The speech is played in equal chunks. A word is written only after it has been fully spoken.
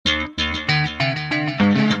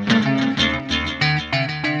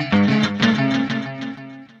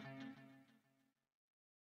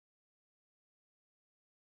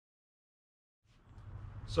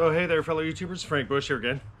So hey there fellow YouTubers, Frank Bush here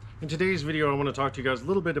again. In today's video I want to talk to you guys a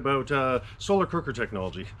little bit about solar cooker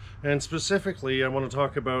technology, and specifically I want to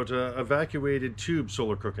talk about evacuated tube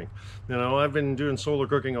solar cooking. You know, I've been doing solar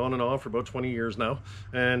cooking on and off for about 20 years now,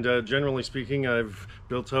 and generally speaking I've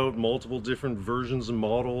built out multiple different versions and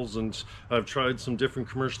models, and I've tried some different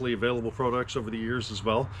commercially available products over the years as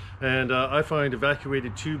well, and I find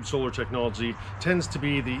evacuated tube solar technology tends to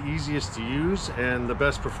be the easiest to use and the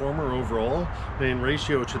best performer overall in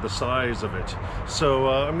ratio to the size of it. So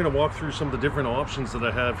I'm going to walk through some of the different options that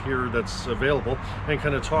I have here that's available, and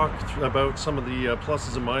kind of talk about some of the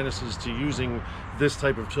pluses and minuses to using this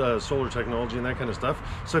type of solar technology and that kind of stuff.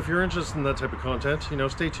 So if you're interested in that type of content, you know,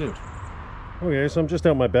 stay tuned. Okay, so I'm just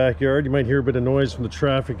out in my backyard. You might hear a bit of noise from the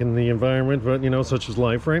traffic and the environment, but you know, such is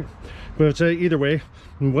life, right? But either way,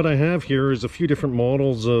 what I have here is a few different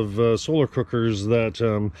models of solar cookers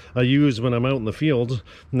that I use when I'm out in the field,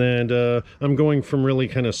 and I'm going from really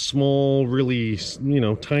kind of small, really, you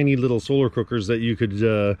know, tiny little solar cookers that you could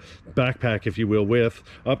backpack, if you will, with,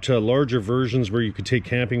 up to larger versions where you could take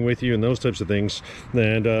camping with you and those types of things,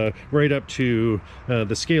 and right up to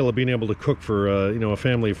the scale of being able to cook for you know, a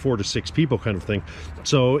family of 4 to 6 people kind of thing.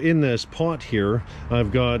 So in this pot here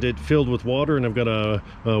I've got it filled with water, and I've got a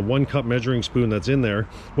 1 cup measuring spoon that's in there.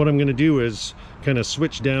 What I'm going to do is kind of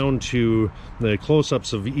switch down to the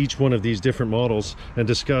close-ups of each one of these different models and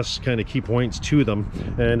discuss kind of key points to them,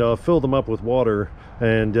 and I'll fill them up with water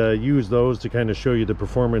and use those to kind of show you the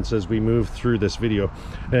performance as we move through this video.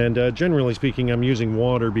 And generally speaking, I'm using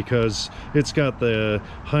water because it's got the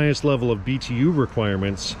highest level of BTU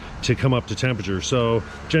requirements to come up to temperature. So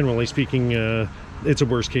generally speaking, it's a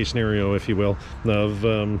worst case scenario, if you will,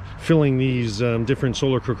 of filling these different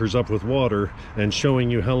solar cookers up with water and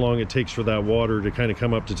showing you how long it takes for that water to kind of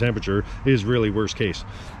come up to temperature is really worst case.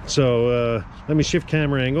 So let me shift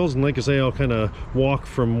camera angles, and like I say, I'll kind of walk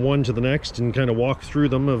from one to the next and kind of walk through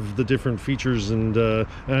them of the different features and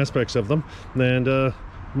aspects of them, and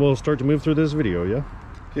we'll start to move through this video. Yeah.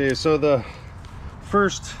 Okay, so the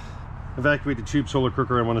first evacuated tube solar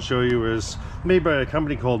cooker I want to show you is made by a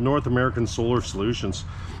company called North American Solar Solutions.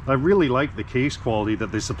 I really like the case quality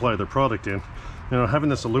that they supply their product in. You know, having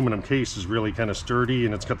this aluminum case is really kind of sturdy,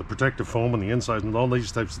 and it's got the protective foam on the inside and all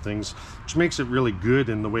these types of things, which makes it really good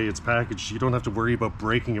in the way it's packaged. You don't have to worry about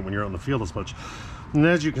breaking it when you're out in the field as much. And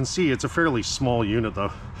as you can see, it's a fairly small unit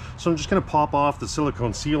though. So I'm just going to pop off the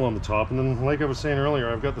silicone seal on the top, and then, like I was saying earlier,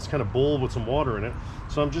 I've got this kind of bowl with some water in it.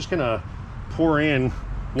 So I'm just going to pour in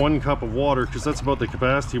 1 cup of water, because that's about the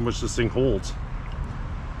capacity in which this thing holds.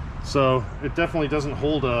 So it definitely doesn't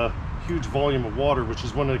hold a huge volume of water, which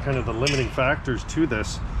is one of the kind of the limiting factors to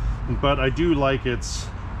this, but I do like its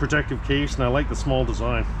protective case, and I like the small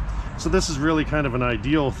design. So this is really kind of an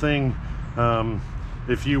ideal thing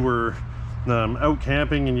if you were out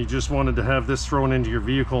camping and you just wanted to have this thrown into your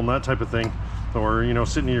vehicle and that type of thing, or you know,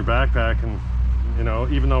 sitting in your backpack. And you know,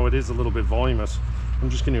 even though it is a little bit voluminous, I'm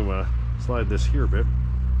just going to slide this here a bit.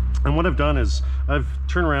 And what I've done is I've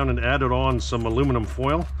turned around and added on some aluminum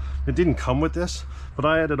foil. It didn't come with this, but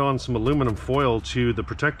I added on some aluminum foil to the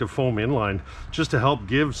protective foam inline, just to help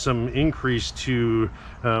give some increase to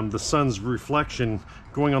the sun's reflection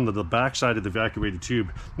going on the back side of the evacuated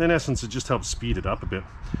tube. In essence, it just helps speed it up a bit.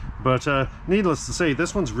 But needless to say,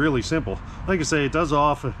 this one's really simple. Like I say, it does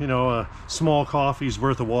offer, you know, a small coffee's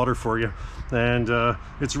worth of water for you, and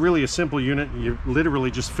it's really a simple unit. You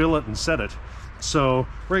literally just fill it and set it. So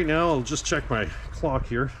right now I'll just check my clock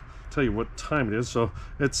here, tell you what time it is. So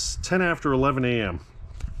it's 10 after 11 a.m.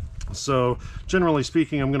 So generally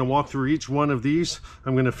speaking, I'm going to walk through each one of these.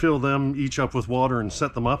 I'm going to fill them each up with water and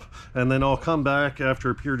set them up, and then I'll come back after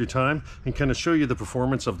a period of time and kind of show you the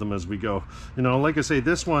performance of them as we go. You know, like I say,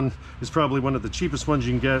 this one is probably one of the cheapest ones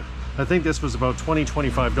you can get. I think this was about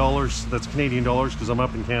 $20–25. That's Canadian dollars, because I'm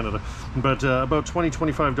up in Canada, but about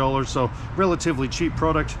 $20–25, so relatively cheap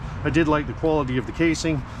product. I did like the quality of the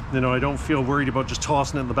casing. You know, I don't feel worried about just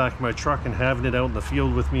tossing it in the back of my truck and having it out in the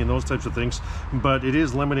field with me and those types of things, but it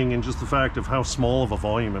is limiting in just the fact of how small of a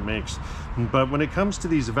volume it makes. But when it comes to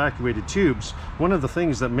these evacuated tubes, one of the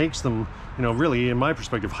things that makes them, you know, really, in my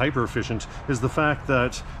perspective, hyper efficient is the fact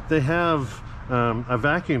that they have a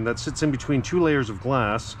vacuum that sits in between 2 layers of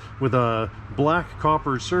glass with a black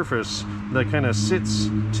copper surface that kind of sits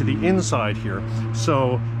to the inside here.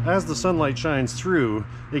 So as the sunlight shines through,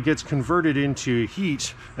 it gets converted into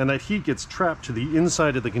heat, and that heat gets trapped to the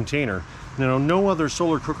inside of the container. You know, no other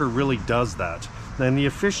solar cooker really does that. And the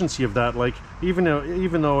efficiency of that, like even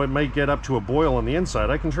though it might get up to a boil on the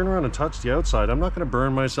inside, I can turn around and touch the outside. I'm not going to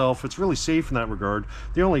burn myself. It's really safe in that regard.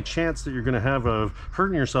 The only chance that you're going to have of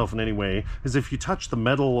hurting yourself in any way is if you touch the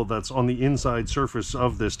metal that's on the inside surface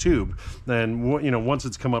of this tube, then you know, once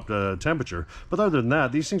it's come up to temperature. But other than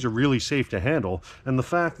that, these things are really safe to handle, and the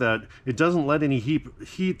fact that it doesn't let any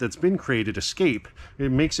heat that's been created escape,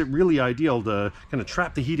 it makes it really ideal to kind of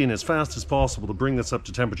trap the heat in as fast as possible to bring this up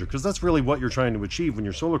to temperature, because that's really what you're trying to achieve when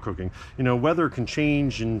you're solar cooking. You know, weather can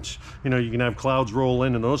change, and you know, you can have clouds roll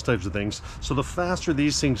in and those types of things. So the faster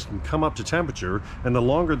these things can come up to temperature, and the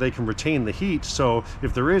longer they can retain the heat, so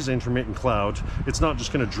if there is intermittent cloud, it's not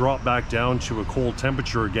just going to drop back down to a cold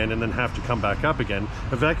temperature again and then have to come back up again.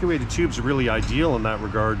 Evacuated tubes are really ideal in that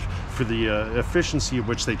regard for the efficiency at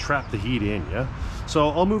which they trap the heat in. Yeah, so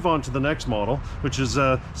I'll move on to the next model, which is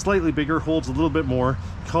slightly bigger, holds a little bit more,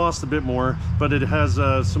 costs a bit more, but it has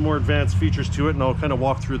some more advanced features to it, and I'll kind of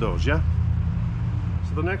walk through those. Yeah,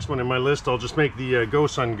 so the next one in my list, I'll just make the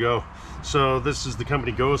GoSun Go. So this is the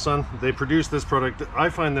company GoSun. They produce this product. I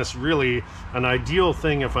find this really an ideal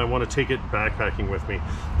thing if I want to take it backpacking with me.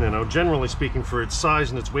 You know, generally speaking, for its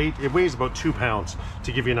size and its weight, it weighs about 2 pounds,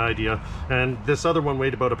 to give you an idea. And this other one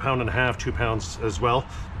weighed about 1.5 pounds, 2 pounds as well,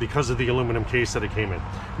 because of the aluminum case that it came in.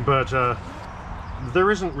 But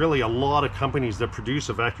there isn't really a lot of companies that produce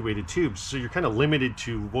evacuated tubes, so you're kind of limited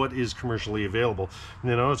to what is commercially available.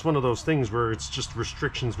 You know, it's one of those things where it's just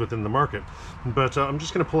restrictions within the market. But I'm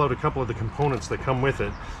just going to pull out a couple of the components that come with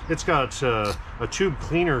it. It's got a tube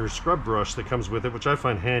cleaner scrub brush that comes with it, which I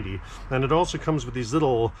find handy, and it also comes with these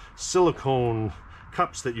little silicone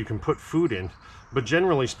cups that you can put food in. But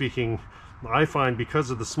generally speaking, I find because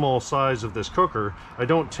of the small size of this cooker, I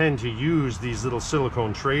don't tend to use these little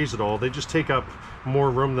silicone trays at all. They just take up more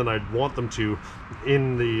room than I'd want them to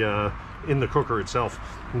in the cooker itself.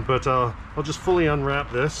 But I'll just fully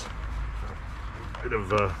unwrap this. Bit of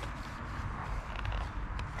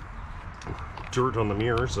dirt on the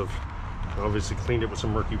mirrors. I've obviously cleaned it with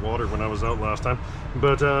some murky water when I was out last time.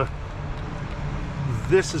 But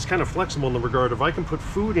this is kind of flexible in the regard of I can put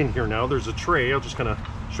food in here now. There's a tray. I'll just kind of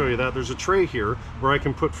show you that. There's a tray here where I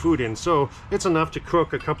can put food in. So it's enough to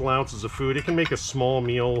cook a couple ounces of food. It can make a small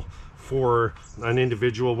meal for an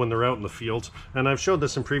individual when they're out in the field. And I've showed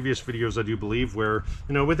this in previous videos, I do believe, where,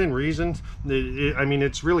 you know, within reason, I mean,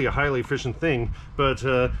 it's really a highly efficient thing, but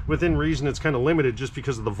within reason, it's kind of limited just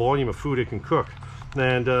because of the volume of food it can cook.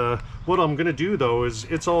 And what I'm going to do, though, is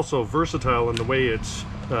it's also versatile in the way it's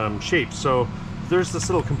shaped. So there's this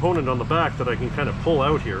little component on the back that I can kind of pull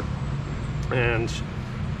out here, and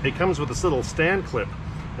it comes with this little stand clip.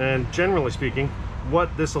 And generally speaking, what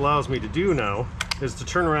this allows me to do now is to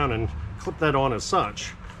turn around and clip that on as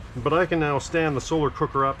such. But I can now stand the solar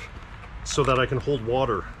cooker up so that I can hold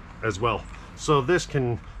water as well. So this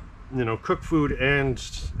can, you know, cook food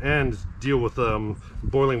and deal with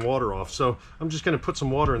boiling water off. So I'm just going to put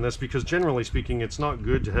some water in this, because generally speaking, it's not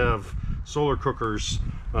good to have solar cookers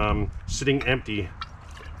sitting empty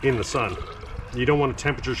in the sun. You don't want to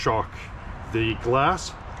temperature shock the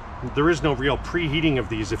glass. There is no real preheating of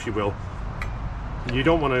these, if you will. You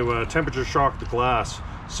don't want to temperature shock the glass.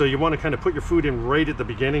 So you want to kind of put your food in right at the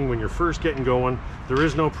beginning when you're first getting going. There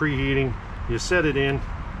is no preheating. You set it in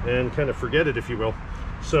and kind of forget it, if you will.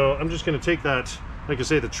 So I'm just going to take that, like I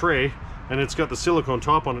say, the tray, and it's got the silicone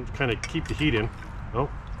top on it to kind of keep the heat in. Oh.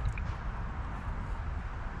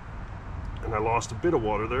 And I lost a bit of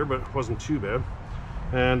water there, but it wasn't too bad.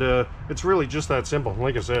 And it's really just that simple.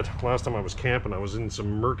 Like I said, last time I was camping, I was in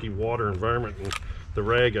some murky water environment, and the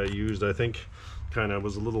rag I used, I think, kind of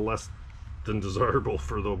was a little less than desirable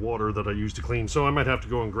for the water that I used to clean. So I might have to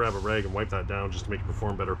go and grab a rag and wipe that down just to make it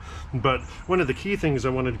perform better. But one of the key things I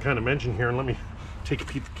wanted to kind of mention here, and let me take a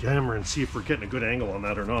peek at the camera and see if we're getting a good angle on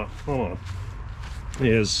that or not. Hold on.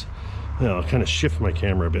 Is, I'll kind of shift my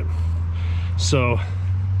camera a bit. So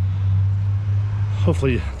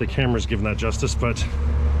hopefully the camera's giving that justice, but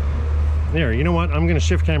there, you know what? I'm going to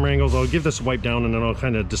shift camera angles. I'll give this a wipe down, and then I'll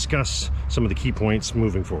kind of discuss some of the key points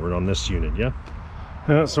moving forward on this unit, yeah?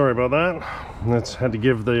 Sorry about that. Let's had to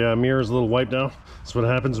give the mirrors a little wipe down. That's what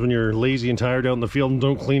happens when you're lazy and tired out in the field and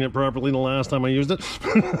don't clean it properly the last time I used it.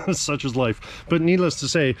 Such is life. But needless to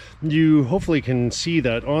say, you hopefully can see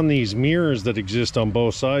that on these mirrors that exist on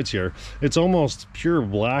both sides here, it's almost pure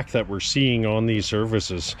black that we're seeing on these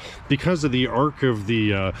surfaces. Because of the arc of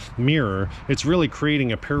the mirror, it's really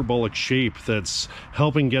creating a parabolic shape that's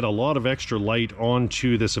helping get a lot of extra light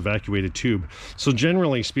onto this evacuated tube. So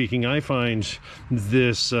generally speaking, I find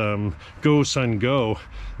this Go Sun Go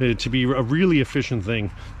to be a really efficient thing.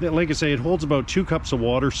 Like I say, it holds about 2 cups of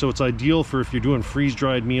water, so it's ideal for if you're doing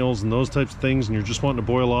freeze-dried meals and those types of things and you're just wanting to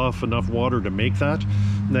boil off enough water to make that.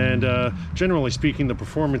 And generally speaking, the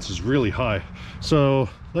performance is really high. So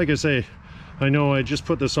like I say, I know I just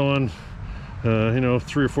put this on you know,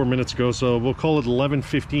 3 or 4 minutes ago, so we'll call it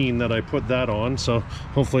 11:15 that I put that on. So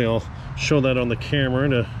hopefully I'll show that on the camera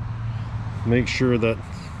to make sure that,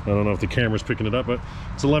 I don't know if the camera's picking it up, but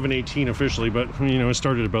it's 11:18 officially, but you know, it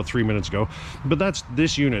started about 3 minutes ago. But that's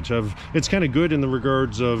this unit of, it's kind of good in the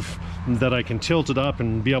regards of that I can tilt it up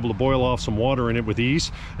and be able to boil off some water in it with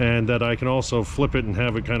ease, and that I can also flip it and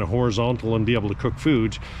have it kind of horizontal and be able to cook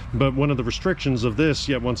food. But one of the restrictions of this,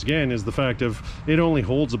 yet once again, is the fact of it only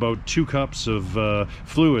holds about 2 cups of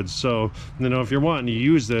fluids. So you know, if you're wanting to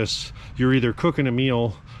use this, you're either cooking a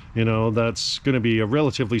meal, you know, that's going to be a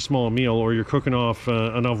relatively small meal, or you're cooking off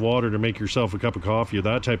enough water to make yourself a cup of coffee or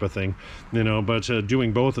that type of thing, you know. But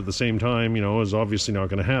doing both at the same time, you know, is obviously not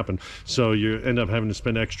going to happen. So you end up having to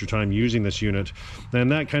spend extra time using this unit.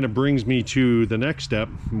 And that kind of brings me to the next step,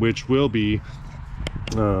 which will be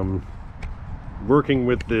working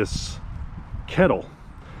with this kettle.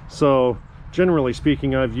 So generally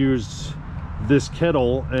speaking, I've used this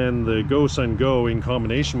kettle and the Go Sun Go in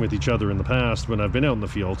combination with each other in the past when I've been out in the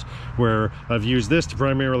field, where I've used this to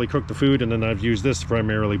primarily cook the food, and then I've used this to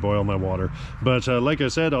primarily boil my water. But like I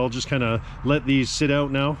said, I'll just kind of let these sit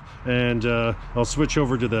out now, and I'll switch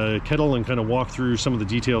over to the kettle and kind of walk through some of the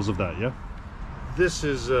details of that. Yeah, this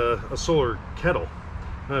is a solar kettle.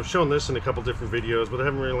 I've shown this in a couple different videos, but I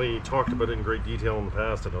haven't really talked about it in great detail in the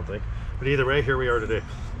past, I don't think. But either way, here we are today.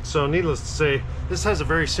 So needless to say, this has a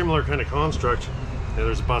very similar kind of construct. Yeah,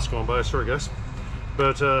 there's a bus going by, sorry guys.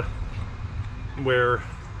 But where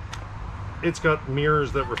it's got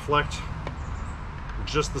mirrors that reflect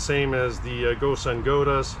just the same as the Go Sun Go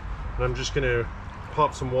does. And I'm just gonna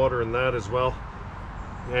pop some water in that as well.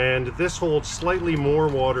 And this holds slightly more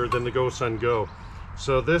water than the Go Sun Go.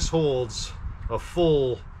 So this holds a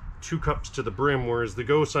full 2 cups to the brim, whereas the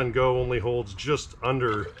Go Sun Go only holds just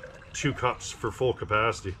under 2 cups for full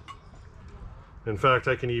capacity. In fact,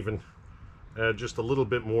 I can even add just a little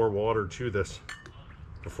bit more water to this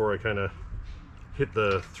before I kind of hit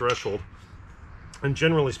the threshold. And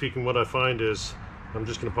generally speaking, what I find is, I'm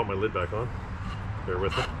just going to put my lid back on, bear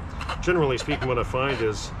with me. Generally speaking, what I find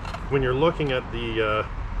is when you're looking at the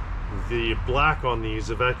black on these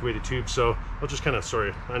evacuated tubes, so I'll just kind of,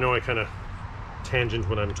 sorry, I know I kind of tangent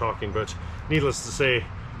when I'm talking, but needless to say,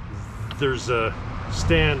 there's a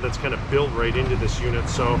stand that's kind of built right into this unit,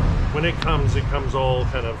 so when it comes all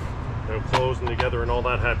kind of, you know, closed and together and all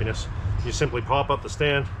that happiness. You simply pop up the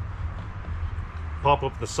stand, pop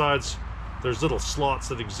up the sides. There's little slots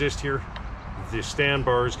that exist here. The stand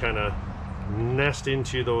bars kind of nest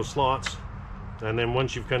into those slots, and then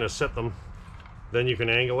once you've kind of set them, then you can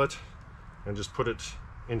angle it and just put it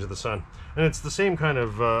into the sun. And it's the same kind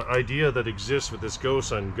of idea that exists with this Go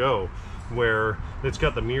Sun Go, where it's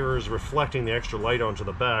got the mirrors reflecting the extra light onto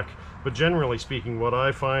the back. But generally speaking, what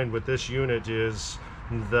I find with this unit is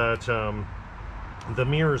that the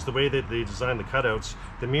mirrors, the way that they design the cutouts,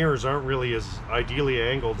 the mirrors aren't really as ideally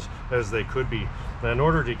angled as they could be. Now, in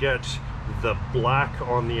order to get the black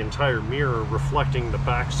on the entire mirror reflecting the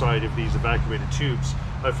backside of these evacuated tubes,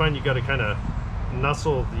 I find you got to kind of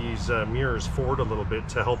nuzzle these mirrors forward a little bit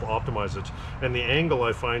to help optimize it. And the angle,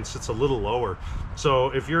 I find, sits a little lower. So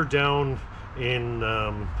if you're down in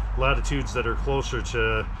latitudes that are closer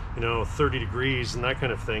to, you know, 30 degrees and that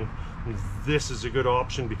kind of thing, this is a good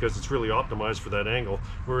option because it's really optimized for that angle.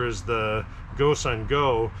 Whereas the Go Sun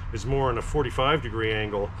Go is more on a 45-degree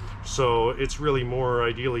angle, so it's really more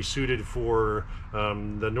ideally suited for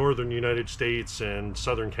the northern United States and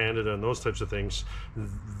southern Canada and those types of things.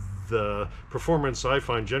 The performance, I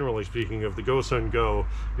find, generally speaking, of the Go Sun Go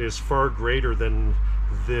is far greater than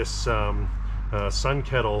this Sun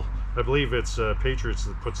Kettle. I believe it's Patriots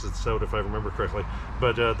that puts this out, if I remember correctly.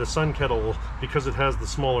 But the Sun Kettle, because it has the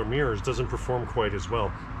smaller mirrors, doesn't perform quite as well.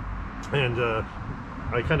 And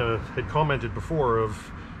I kind of had commented before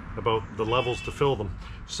about the levels to fill them.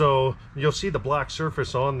 So you'll see the black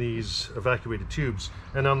surface on these evacuated tubes,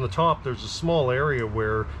 and on the top there's a small area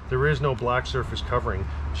where there is no black surface covering.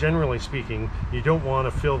 Generally speaking, you don't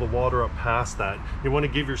want to fill the water up past that. You want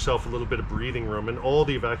to give yourself a little bit of breathing room, and all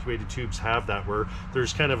the evacuated tubes have that, where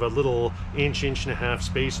there's kind of a little inch and a half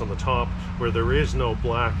space on the top where there is no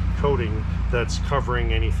black coating that's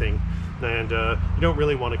covering anything, and you don't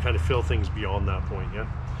really want to kind of fill things beyond that point. Yeah,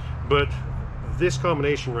 but this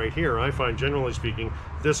combination right here, I find, generally speaking,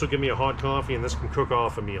 this will give me a hot coffee and this can cook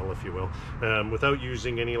off a meal, if you will, without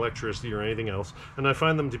using any electricity or anything else. And I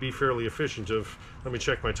find them to be fairly efficient. Let me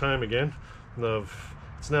check my time again.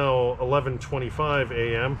 It's now 11:25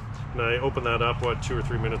 a.m. and I opened that up, what, 2 or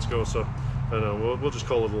 3 minutes ago, so I don't know, we'll just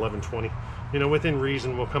call it 11:20. You know, within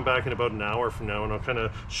reason. We'll come back in about an hour from now and I'll kind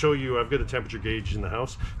of show you, I've got a temperature gauge in the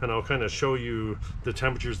house, and I'll kind of show you the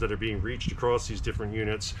temperatures that are being reached across these different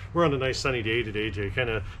units. We're on a nice sunny day today to kind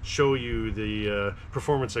of show you the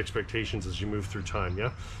performance expectations as you move through time,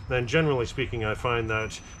 yeah? And generally speaking, I find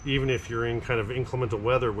that even if you're in kind of inclement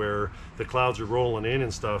weather where the clouds are rolling in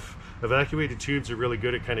and stuff, evacuated tubes are really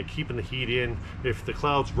good at kind of keeping the heat in. If the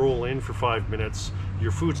clouds roll in for 5 minutes,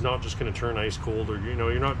 your food's not just going to turn ice cold, or you know,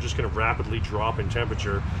 you're not just going to rapidly drop in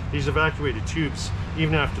temperature. These evacuated tubes,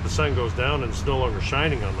 even after the sun goes down and it's no longer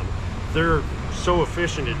shining on them, they're so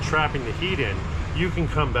efficient at trapping the heat in. You can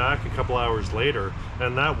come back a couple hours later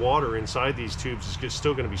and that water inside these tubes is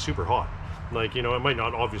still going to be super hot. Like, you know, it might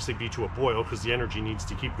not obviously be to a boil because the energy needs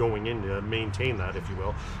to keep going in to maintain that, if you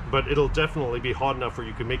will, but it'll definitely be hot enough where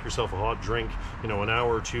you can make yourself a hot drink, you know, an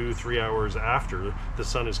hour, 2, 3 hours after the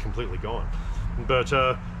sun is completely gone. But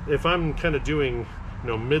if I'm kind of doing, you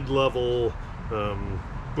know, mid-level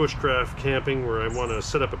bushcraft camping where I want to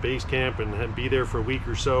set up a base camp and be there for a week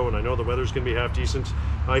or so, and I know the weather's going to be half decent,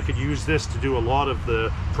 I could use this to do a lot of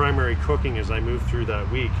the primary cooking as I move through that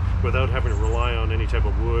week without having to rely on any type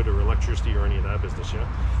of wood or electricity or any of that business, yeah?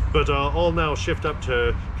 But I'll now shift up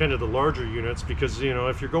to kind of the larger units because, you know,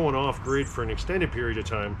 if you're going off grid for an extended period of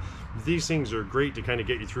time, these things are great to kind of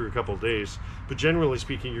get you through a couple of days. But generally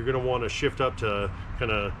speaking, you're going to want to shift up to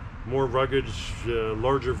kind of more rugged,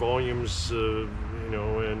 larger volumes, you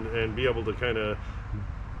know, and be able to kind of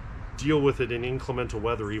deal with it in inclement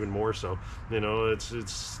weather even more so. You know, it's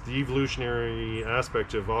the evolutionary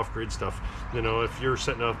aspect of off-grid stuff. You know, if you're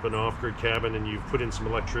setting up an off-grid cabin and you've put in some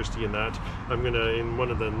electricity in that, I'm gonna, in one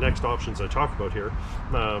of the next options I talk about here,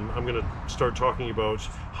 I'm gonna start talking about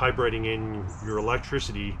hybriding in your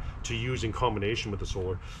electricity to use in combination with the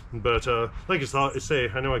solar. But like I say,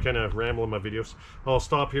 I know I kind of ramble in my videos. I'll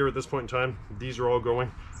stop here at this point in time. These are all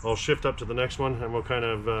going. I'll shift up to the next one and we'll kind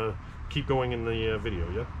of keep going in the video,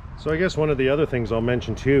 yeah? So I guess one of the other things I'll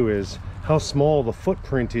mention too is how small the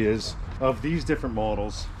footprint is of these different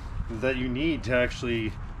models that you need to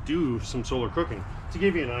actually do some solar cooking. To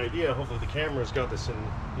give you an idea, hopefully the camera's got this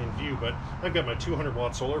in view, but I've got my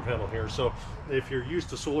 200-watt solar panel here. So if you're used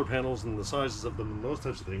to solar panels and the sizes of them and those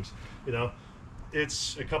types of things, you know,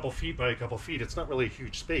 it's a couple feet by a couple feet. It's not really a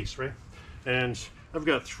huge space, right? And I've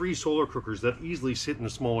got 3 solar cookers that easily sit in a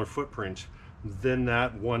smaller footprint than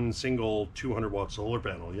that one single 200-watt solar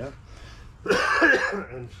panel, yeah?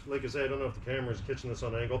 And like I said, I don't know if the camera is catching this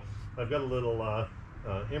on angle. I've got a little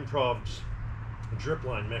improv drip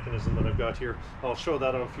line mechanism that I've got here. I'll show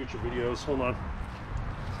that on future videos. Hold on.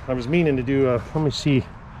 I was meaning to do, let me see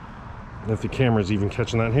if the camera's even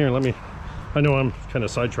catching that here. I know I'm kind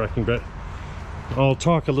of sidetracking, but I'll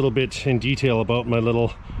talk a little bit in detail about my little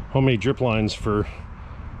homemade drip lines for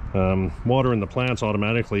watering the plants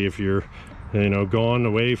automatically if you're, you know, gone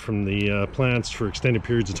away from the plants for extended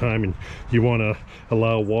periods of time and you want to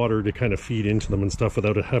allow water to kind of feed into them and stuff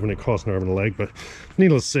without it having it cost an arm and a leg. But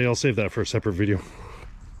needless to say, I'll save that for a separate video.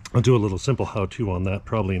 I'll do a little simple how-to on that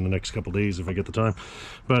probably in the next couple days if I get the time.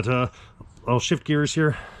 But I'll shift gears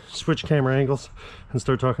here, switch camera angles, and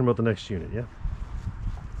start talking about the next unit, yeah?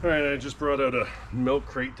 All right, I just brought out a milk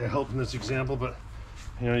crate to help in this example, but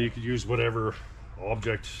you know, you could use whatever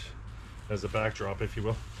object as a backdrop, if you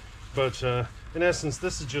will. But in essence,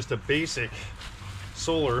 this is just a basic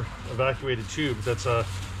solar evacuated tube that's a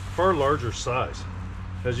far larger size.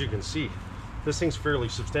 As you can see, this thing's fairly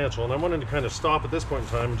substantial, and I wanted to kind of stop at this point in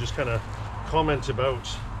time and just kind of comment about,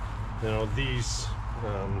 you know, these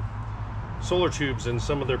solar tubes and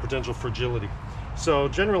some of their potential fragility. So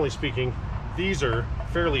generally speaking, these are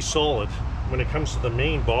fairly solid when it comes to the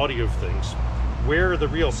main body of things. Where the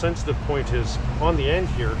real sensitive point is on the end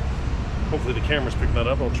here, hopefully the camera's picking that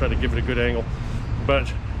up, I'll try to give it a good angle,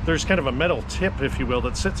 but there's kind of a metal tip, if you will,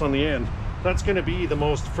 that sits on the end. That's going to be the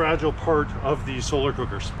most fragile part of these solar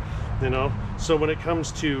cookers, you know? So when it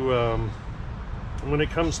comes to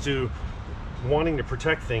wanting to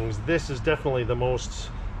protect things, this is definitely the most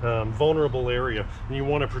vulnerable area, and you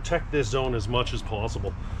want to protect this zone as much as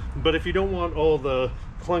possible. But if you don't want all the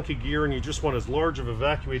clunky gear and you just want as large of an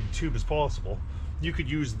evacuated tube as possible, you could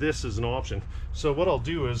use this as an option. So what I'll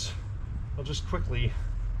do is I'll just quickly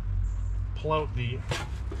pull out the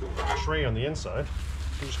tray on the inside.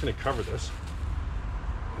 I'm just going to cover this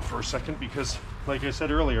for a second because, like I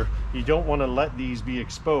said earlier, you don't want to let these be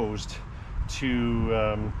exposed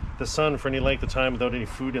to the sun for any length of time without any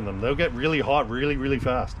food in them. They'll get really hot really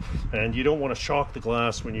fast, and you don't want to shock the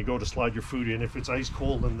glass when you go to slide your food in if it's ice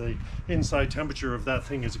cold and the inside temperature of that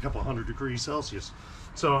thing is a couple hundred degrees Celsius.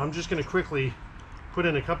 So I'm just going to quickly put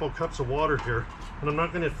in a couple cups of water here, and I'm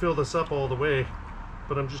not going to fill this up all the way,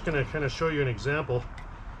 but I'm just going to kind of show you an example.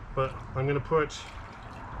 But I'm going to put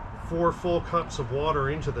 4 full cups of water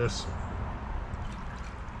into this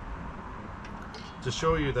to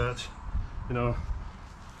show you that, you know,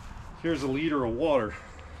 here's a liter of water.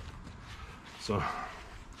 So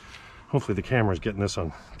hopefully the camera's getting this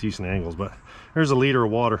on decent angles, but there's a liter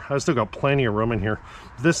of water. I've still got plenty of room in here.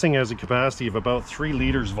 This thing has a capacity of about 3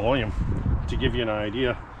 liters volume, to give you an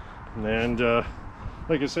idea. And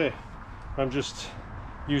like I say, I'm just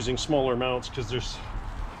using smaller amounts because there's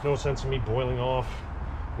no sense in me boiling off,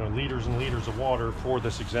 you know, liters and liters of water for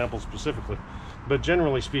this example specifically. But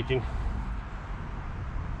generally speaking,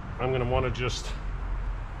 I'm going to want to just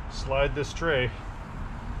slide this tray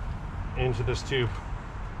into this tube,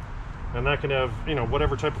 and that can have, you know,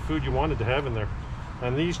 whatever type of food you wanted to have in there.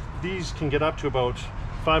 And these can get up to about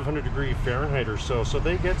 500 degree Fahrenheit or so, so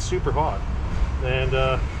they get super hot. And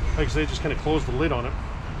like I say, just kind of close the lid on it.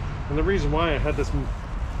 And the reason why I had this,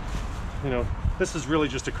 you know, this is really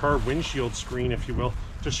just a car windshield screen, if you will,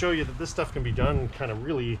 to show you that this stuff can be done kind of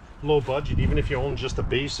really low budget, even if you own just a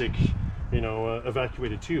basic, you know,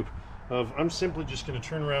 evacuated tube. I'm simply just going to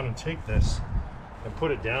turn around and take this and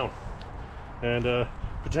put it down, and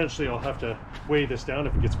potentially I'll have to weigh this down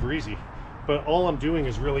if it gets breezy, but all I'm doing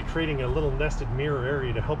is really creating a little nested mirror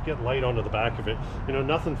area to help get light onto the back of it. You know,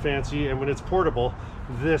 nothing fancy. And when it's portable,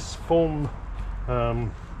 this foam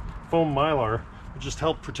mylar will just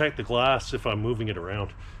help protect the glass if I'm moving it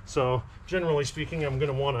around. So generally speaking, I'm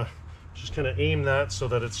going to want to just kind of aim that so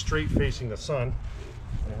that it's straight facing the sun.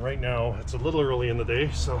 And right now it's a little early in the day,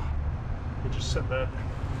 so we just set that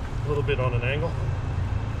a little bit on an angle.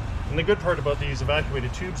 And the good part about these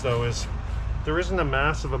evacuated tubes, though, is there isn't a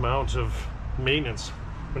massive amount of maintenance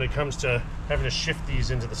when it comes to having to shift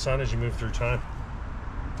these into the sun as you move through time.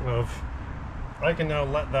 I can now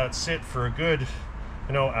let that sit for a good,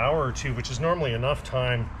 you know, hour or two, which is normally enough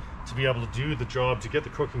time to be able to do the job, to get the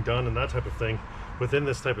cooking done and that type of thing within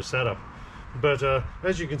this type of setup. But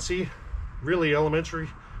as you can see, really elementary,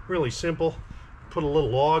 really simple. Put a little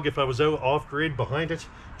log if I was out off-grid behind it,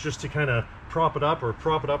 just to kind of prop it up, or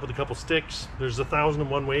prop it up with a couple sticks. There's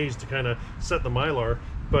 1,001 ways to kind of set the mylar,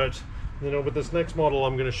 but you know, with this next model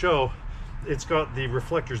I'm going to show, it's got the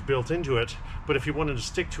reflectors built into it. But if you wanted to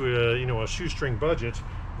stick to a, you know, a shoestring budget,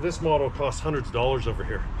 this model costs hundreds of dollars over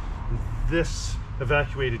here. This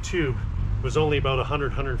evacuated tube was only about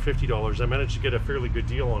 $150. I managed to get a fairly good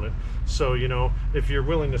deal on it. So, you know, if you're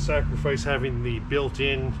willing to sacrifice having the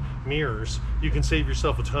built-in mirrors, you can save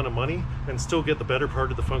yourself a ton of money and still get the better part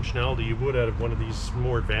of the functionality you would out of one of these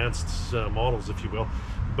more advanced models, if you will.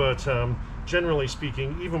 But generally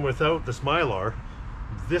speaking, even without this mylar,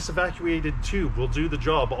 this evacuated tube will do the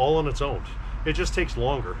job all on its own. It just takes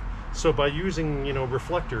longer. So by using, you know,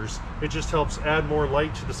 reflectors, it just helps add more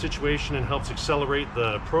light to the situation and helps accelerate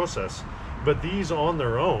the process. But these on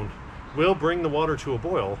their own will bring the water to a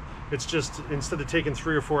boil. It's just, instead of taking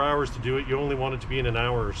 3 or 4 hours to do it, you only want it to be in an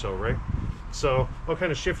hour or so, right? So I'll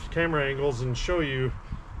kind of shift camera angles and show you,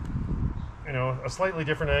 you know, a slightly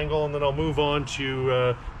different angle, and then I'll move on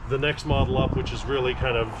to the next model up, which is really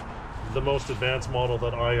kind of the most advanced model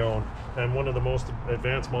that I own, and one of the most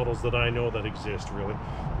advanced models that I know that exist, really.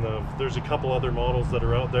 There's a couple other models that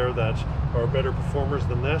are out there that are better performers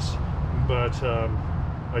than this, but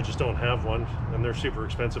I just don't have one, and they're super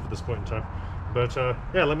expensive at this point in time. But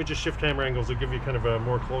yeah, let me just shift camera angles to give you kind of a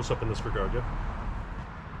more close-up in this regard. Yeah.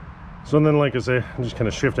 So then, like I say, I'm just kind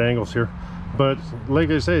of shift angles here. But like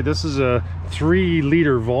I say, this is a 3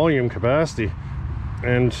 liter volume capacity,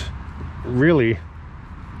 and really,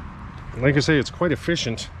 like I say, it's quite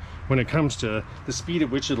efficient when it comes to the speed at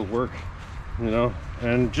which it'll work, you know.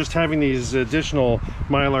 And just having these additional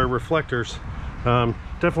mylar reflectors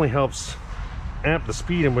definitely helps amp the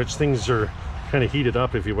speed in which things are kind of heated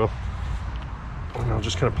up, if you will. And I'll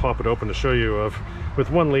just kind of pop it open to show you with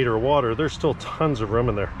 1 liter of water, there's still tons of room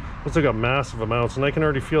in there. It's got massive amounts, and I can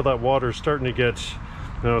already feel that water starting to get,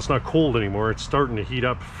 you know, it's not cold anymore, it's starting to heat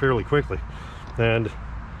up fairly quickly. And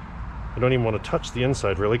I don't even want to touch the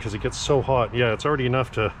inside, really, because it gets so hot. Yeah, it's already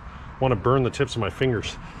enough to want to burn the tips of my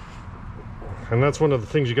fingers. And that's one of the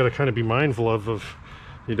things you got to kind of be mindful of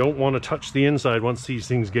You don't want to touch the inside once these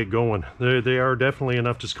things get going. They are definitely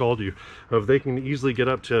enough to scald you. They can easily get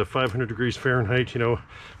up to 500 degrees Fahrenheit, you know,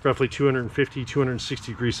 roughly 250,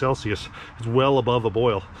 260 degrees Celsius. It's well above a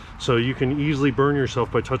boil. So you can easily burn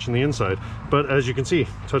yourself by touching the inside. But as you can see,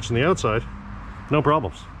 touching the outside, no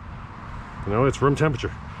problems. You know, it's room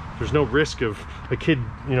temperature. There's no risk of a kid,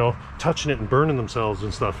 you know, touching it and burning themselves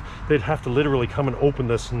and stuff. They'd have to literally come and open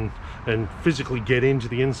this and physically get into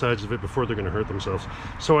the insides of it before they're going to hurt themselves.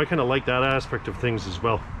 So I kind of like that aspect of things as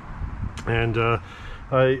well. And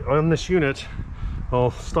on this unit,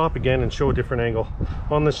 I'll stop again and show a different angle.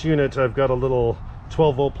 On this unit, I've got a little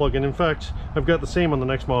 12-volt plug-in. In fact, I've got the same on the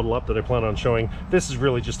next model up that I plan on showing. This is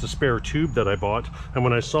really just a spare tube that I bought, and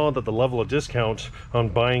when I saw that the level of discount on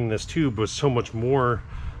buying this tube was so much more,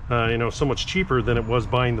 you know, so much cheaper than it was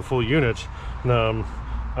buying the full unit,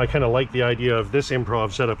 I kind of like the idea of this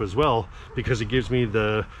improv setup as well, because it gives me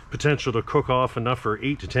the potential to cook off enough for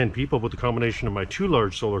 8 to 10 people with the combination of my 2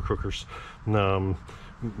 large solar cookers,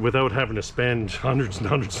 without having to spend hundreds and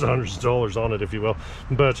hundreds and hundreds of dollars on it, if you will.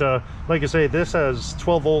 But like I say, this has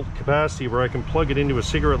 12-volt capacity where I can plug it into a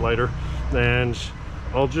cigarette lighter, and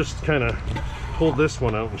I'll just kind of pull this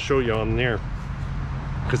one out and show you on there,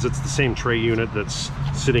 because it's the same tray unit that's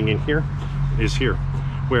sitting in here, is here,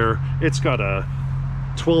 where it's got a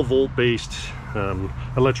 12-volt based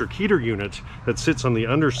electric heater unit that sits on the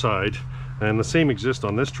underside, and the same exists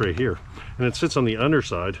on this tray here, and it sits on the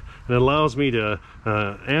underside, and it allows me to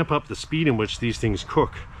amp up the speed in which these things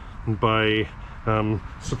cook by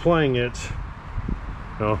supplying it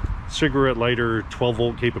cigarette lighter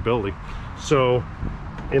 12-volt capability. So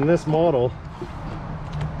in this model,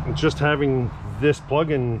 just having this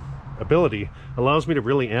plug-in ability allows me to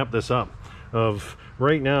really amp this up.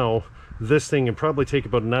 Right now, this thing can probably take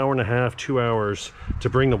about an hour and a half, 2 hours to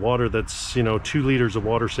bring the water that's, you know, 2 liters of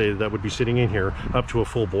water, say, that would be sitting in here up to a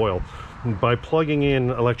full boil. By plugging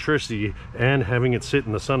in electricity and having it sit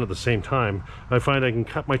in the sun at the same time, I find I can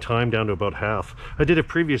cut my time down to about half. I did a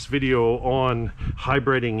previous video on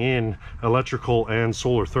hybriding in electrical and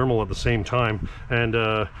solar thermal at the same time, and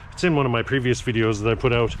it's in one of my previous videos that I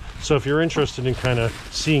put out. So if you're interested in kind of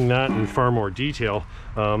seeing that in far more detail,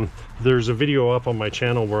 there's a video up on my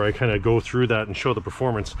channel where I kind of go through that and show the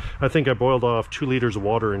performance. I think I boiled off 2 liters of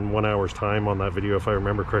water in 1 hour's time on that video, if I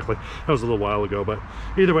remember correctly. That was a little while ago, but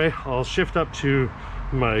either way, I'll shift up to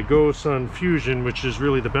my GoSun Fusion, which is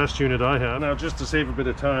really the best unit I have. Now, just to save a bit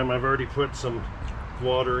of time, I've already put some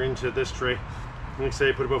water into this tray. Like I say,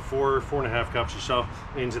 I put about 4.5 cups or so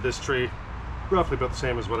into this tray, roughly about the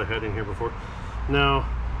same as what I had in here before. Now,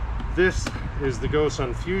 this is the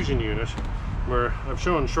GoSun Fusion unit, where I've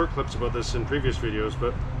shown short clips about this in previous videos,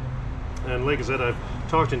 and like I said, I've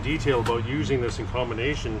talked in detail about using this in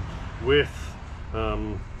combination with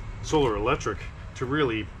solar electric to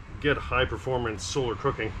really get high performance solar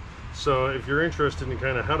cooking. So if you're interested in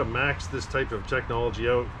kind of how to max this type of technology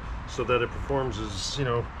out so that it performs as, you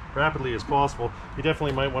know, rapidly as possible, you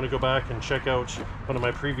definitely might want to go back and check out one of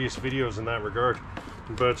my previous videos in that regard.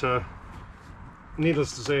 But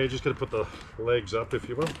needless to say, I just got to put the legs up, if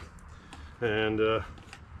you will, and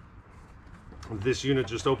this unit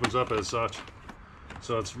just opens up as such.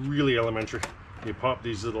 So it's really elementary. You pop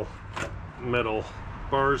these little metal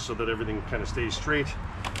bars so that everything kind of stays straight,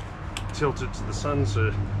 tilted to the sun, so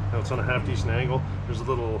now it's on a half decent angle. There's a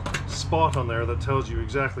little spot on there that tells you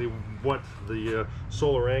exactly what the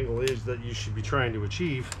solar angle is that you should be trying to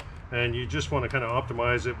achieve, and you just want to kind of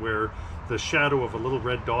optimize it where the shadow of a little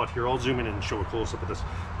red dot here, I'll zoom in and show a close-up of this,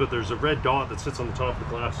 but there's a red dot that sits on the top of the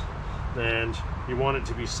glass, and you want it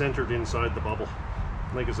to be centered inside the bubble.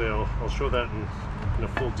 Like I say, I'll show that in a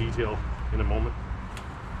full detail in a moment.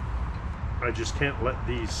 I just can't let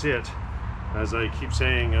these sit. As I keep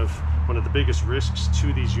saying, of one of the biggest risks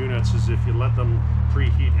to these units is if you let them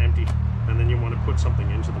preheat empty and then you want to put something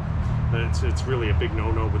into them. It's really a big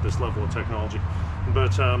no-no with this level of technology.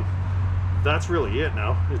 But that's really it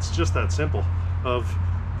now. It's just that simple. Of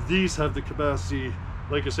these have the capacity,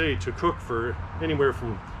 like I say, to cook for anywhere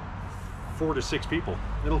from 4 to 6 people.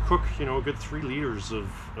 It'll cook, you know, a good 3 liters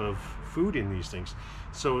of food in these things.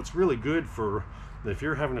 So it's really good for if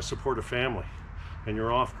you're having to support a family and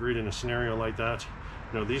you're off grid in a scenario like that.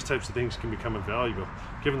 You know, these types of things can become invaluable.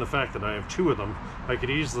 Given the fact that I have 2 of them, I could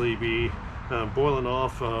easily be boiling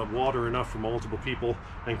off water enough for multiple people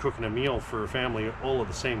and cooking a meal for a family all at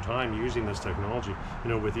the same time using this technology, you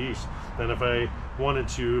know, with ease. And if I wanted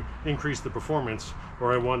to increase the performance,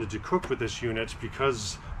 or I wanted to cook with this unit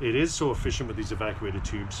because it is so efficient with these evacuated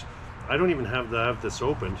tubes, I don't even have to have this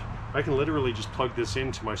opened. I can literally just plug this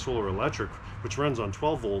into my solar electric, which runs on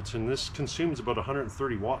 12 volts, and this consumes about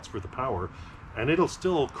 130 watts worth of power, and it'll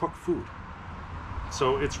still cook food.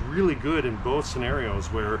 So it's really good in both scenarios,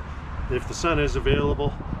 where if the sun is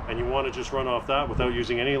available and you want to just run off that without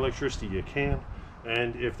using any electricity, you can.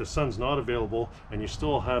 And if the sun's not available and you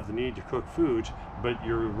still have the need to cook food, but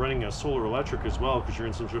you're running a solar electric as well because you're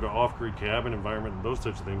in some sort of off-grid cabin environment and those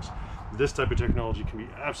types of things, this type of technology can be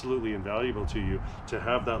absolutely invaluable to you to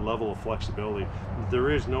have that level of flexibility.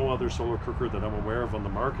 There is no other solar cooker that I'm aware of on the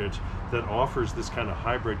market that offers this kind of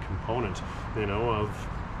hybrid component, you know,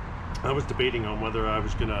 I was debating on whether I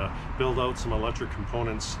was going to build out some electric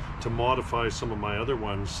components to modify some of my other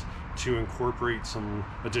ones to incorporate some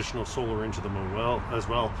additional solar into them as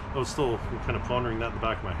well. I was still kind of pondering that in the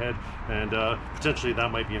back of my head, and potentially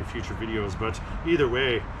that might be in future videos. But either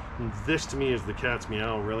way, this to me is the cat's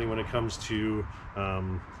meow really when it comes to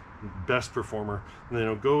best performer. You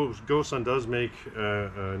know, GoSun does make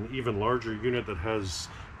an even larger unit that has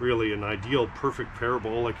really an ideal perfect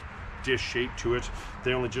parabolic dish shape to it.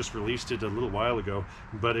 They only just released it a little while ago,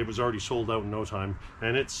 but it was already sold out in no time,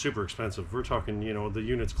 and it's super expensive. We're talking, you know, the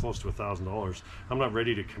unit's close to $1,000. I'm not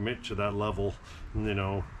ready to commit to that level, you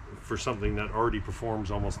know, for something that already performs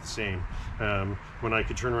almost the same. When I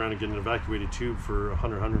could turn around and get an evacuated tube for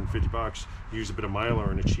 $100–150, use a bit of Mylar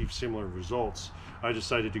and achieve similar results, I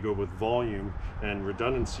decided to go with volume and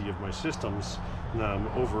redundancy of my systems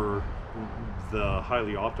over the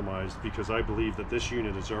highly optimized, because I believe that this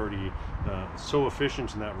unit is already so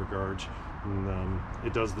efficient in that regard, and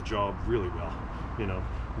it does the job really well, you know.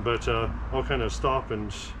 But I'll kind of stop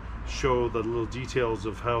and show the little details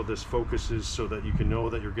of how this focuses so that you can know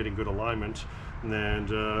that you're getting good alignment, and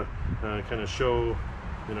kind of show,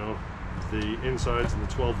 you know, the insides and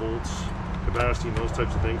the 12 volts capacity and those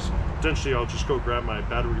types of things. Potentially I'll just go grab my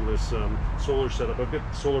batteryless solar setup. I've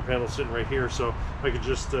got the solar panel sitting right here, so I could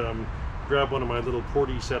just grab one of my little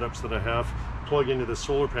porty setups that I have, plug into the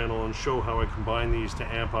solar panel, and show how I combine these to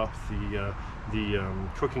amp up the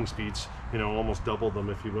cooking speeds, you know, almost double them,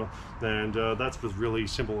 if you will. And that's with really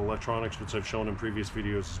simple electronics, which I've shown in previous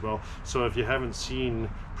videos as well. So if you haven't seen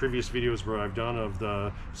previous videos where I've done of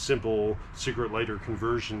the simple cigarette lighter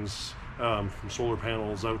conversions from solar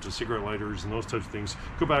panels out to cigarette lighters and those types of things,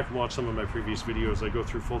 go back and watch some of my previous videos. I go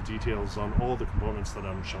through full details on all the components that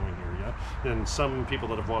I'm showing here, yeah? And some people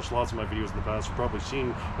that have watched lots of my videos in the past have probably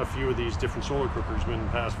seen a few of these different solar cookers in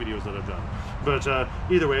past videos that I've done. But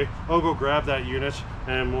either way, I'll go grab that unit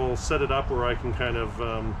and we'll set it up where I can kind of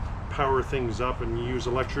power things up and use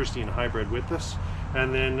electricity and hybrid with this.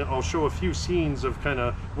 And then I'll show a few scenes of kind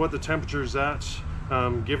of what the temperature's at.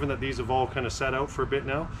 Given that these have all kind of sat out for a bit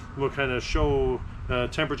now, we'll kind of show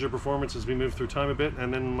temperature performance as we move through time a bit,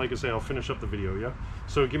 and then, like I say, I'll finish up the video, yeah?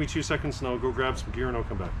 So give me 2 seconds and I'll go grab some gear and I'll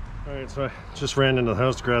come back. Alright, so I just ran into the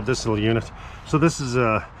house to grab this little unit. So this is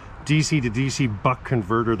a DC to DC buck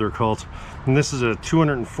converter, they're called. And this is a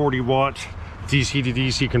 240 watt DC to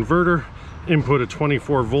DC converter. Input of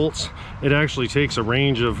 24 volts. It actually takes a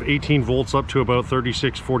range of 18 volts up to about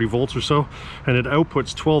 36–40 volts or so, and it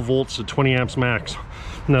outputs 12 volts at 20 amps max.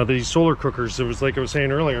 Now these solar cookers, it was like I was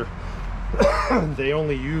saying earlier, they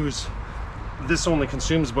only use, this only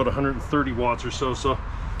consumes about 130 watts or so, so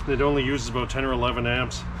it only uses about 10 or 11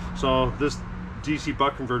 amps. So this DC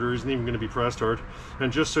buck converter isn't even going to be pressed hard.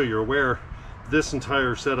 And just so you're aware, this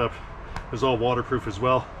entire setup is all waterproof as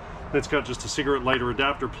well. It's got just a cigarette lighter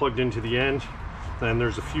adapter plugged into the end, and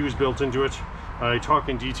there's a fuse built into it. I talk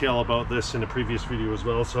in detail about this in a previous video as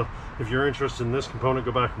well, so if you're interested in this component,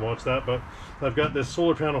 go back and watch that. But I've got this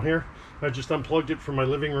solar panel here. I just unplugged it from my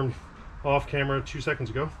living room off camera 2 seconds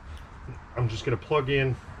ago. I'm just going to plug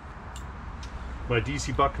in my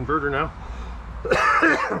DC buck converter now,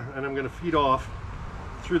 and I'm going to feed off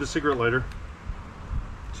through the cigarette lighter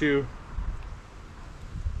to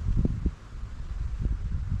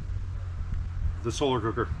the solar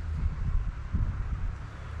cooker,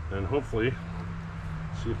 and hopefully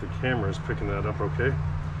see if the camera is picking that up okay.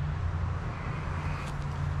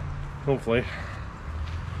 Hopefully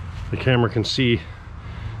the camera can see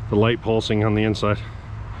the light pulsing on the inside.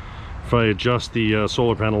 If I adjust the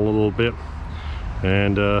solar panel a little bit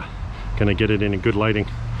and kind of get it in a good lighting,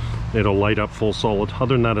 it'll light up full solid.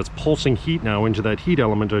 Other than that, it's pulsing heat now into that heat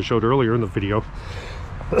element I showed earlier in the video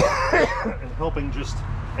and helping just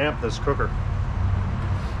amp this cooker.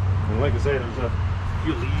 And like I say, there's a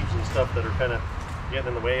few leaves and stuff that are kind of getting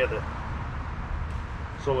in the way of the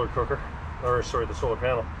solar cooker, or sorry, the solar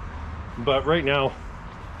panel. But right now,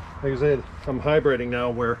 like I said, I'm hybriding now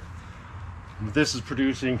where this is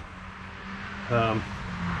producing,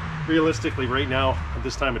 realistically right now at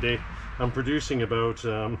this time of day, I'm producing about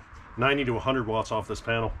 90 to 100 watts off this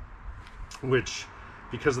panel, which,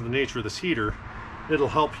 because of the nature of this heater, it'll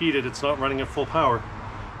help heat it. It's not running at full power,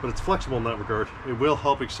 but it's flexible in that regard. It will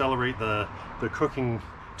help accelerate the cooking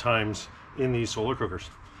times in these solar cookers.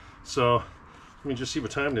 So let me just see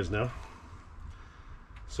what time it is now.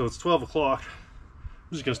 So it's 12 o'clock.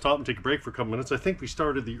 I'm just going to stop and take a break for a couple minutes. I think we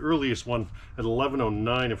started the earliest one at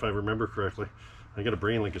 11:09 if I remember correctly. I got a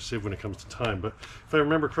brain like a sieve when it comes to time, but if I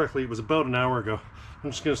remember correctly, it was about an hour ago.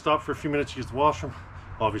 I'm just going to stop for a few minutes to use the washroom.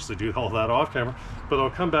 Obviously do all that off camera, but I'll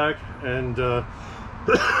come back and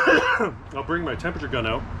I'll bring my temperature gun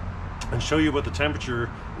out and show you what the temperature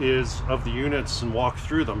is of the units and walk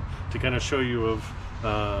through them to kind of show you of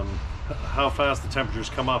how fast the temperatures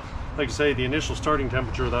come up. Like I say, the initial starting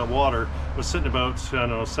temperature of that water was sitting about, I don't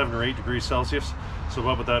know, 7 or 8 degrees Celsius. So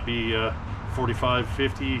what would that be, 45,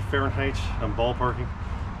 50 Fahrenheit? I'm ballparking.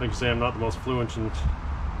 Like I say, I'm not the most fluent in,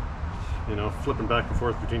 you know, flipping back and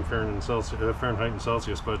forth between Fahrenheit and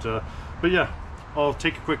Celsius. But yeah, I'll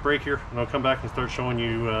take a quick break here and I'll come back and start showing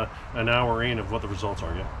you an hour in of what the results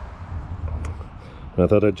are. Yeah. I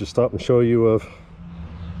thought I'd just stop and show you of.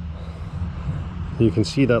 You can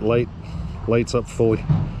see that lights up fully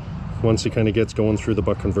once it kind of gets going through the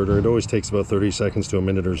buck converter. It always takes about 30 seconds to a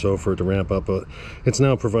minute or so for it to ramp up, but it's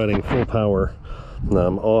now providing full power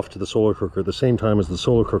off to the solar cooker at the same time as the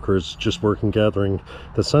solar cooker is just working, gathering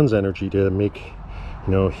the sun's energy to make,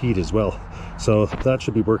 you know, heat as well. So that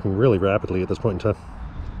should be working really rapidly at this point in time.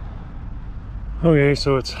 Okay,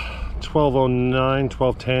 so it's 12:09,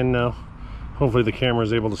 12:10 now. Hopefully the camera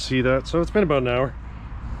is able to see that. So it's been about an hour.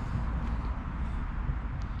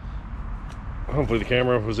 Hopefully the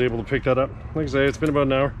camera was able to pick that up. Like I say, it's been about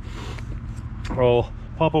an hour. I'll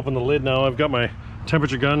pop open the lid now. I've got my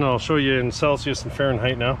temperature gun. I'll show you in Celsius and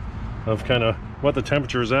Fahrenheit now of kind of what the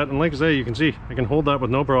temperature is at. And like I say, you can see I can hold that with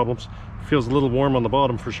no problems. It feels a little warm on the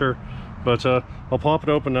bottom for sure. But I'll pop it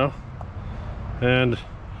open now and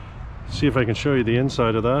see if I can show you the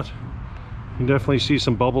inside of that. You can definitely see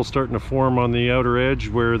some bubbles starting to form on the outer edge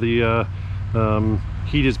where the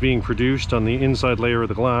heat is being produced on the inside layer of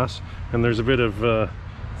the glass, and there's a bit of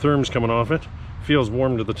therms coming off it. Feels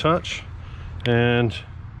warm to the touch, and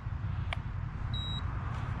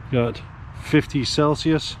got 50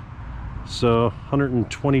 Celsius, so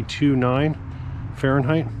 122.9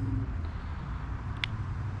 Fahrenheit.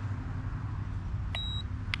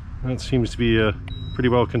 That seems to be a pretty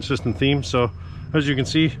well consistent theme. So as you can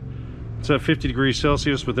see, it's at 50 degrees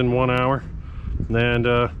Celsius within 1 hour. And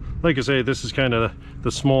like I say, this is kind of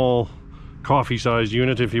the small coffee-sized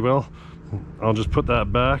unit, if you will. I'll just put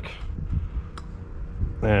that back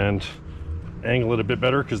and angle it a bit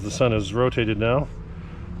better because the sun is rotated now.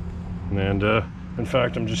 And in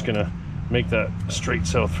fact, I'm just gonna make that straight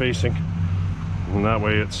south facing, and that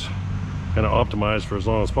way it's gonna optimize for as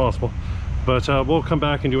long as possible. But we'll come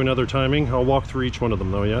back and do another timing. I'll walk through each one of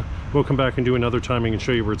them though, yeah? We'll come back and do another timing and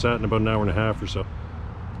show you where it's at in about an hour and a half or so.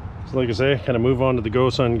 So like I say, kind of move on to the Go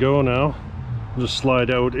Sun Go now. I'll just slide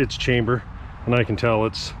out its chamber, and I can tell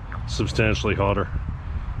it's substantially hotter.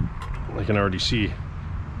 I can already see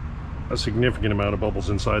a significant amount of bubbles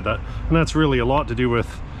inside that. And that's really a lot to do with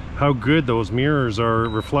how good those mirrors are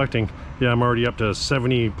reflecting. Yeah, I'm already up to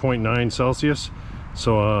 70.9 Celsius.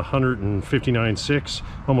 So 159.6,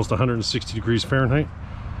 almost 160 degrees Fahrenheit.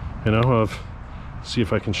 You know, see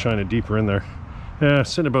if I can shine it deeper in there. Yeah,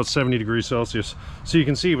 sitting about 70 degrees Celsius. So you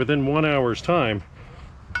can see within 1 hour's time,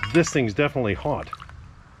 this thing's definitely hot.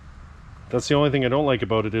 That's the only thing I don't like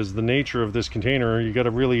about it, is the nature of this container. You got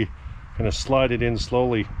to really kind of slide it in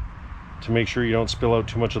slowly to make sure you don't spill out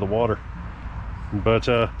too much of the water. But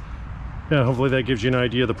yeah, hopefully that gives you an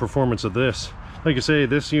idea of the performance of this. Like I say,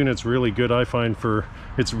 this unit's really good, I find, for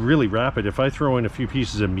it's really rapid. If I throw in a few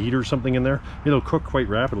pieces of meat or something in there, it'll cook quite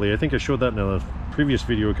rapidly. I think I showed that in a previous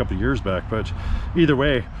video a couple of years back, but either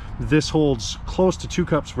way, this holds close to 2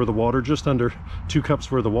 cups worth of water, just under 2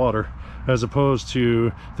 cups worth of water, as opposed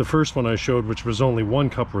to the first one I showed, which was only 1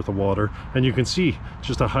 cup worth of water. And you can see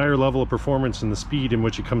just a higher level of performance and the speed in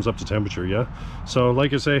which it comes up to temperature, yeah? So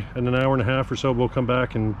like I say, in an hour and a half or so, we'll come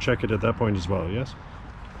back and check it at that point as well, yes?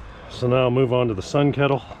 So now I'll move on to the Sun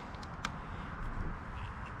Kettle.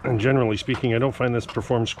 And generally speaking, I don't find this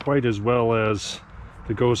performs quite as well as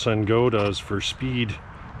the Go Sun Go does for speed,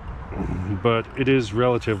 but it is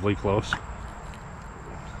relatively close.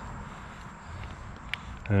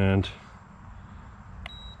 And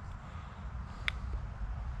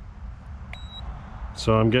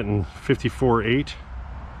so I'm getting 54.8,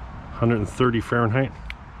 130 Fahrenheit.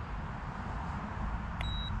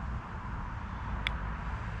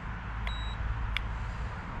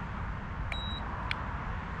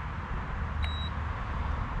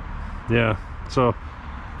 Yeah, so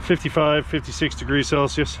 55, 56 degrees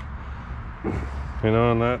Celsius. you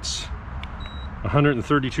know, and that's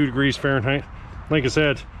 132 degrees Fahrenheit. Like I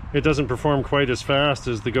said, it doesn't perform quite as fast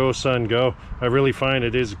as the Go Sun Go. I really find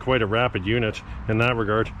it is quite a rapid unit in that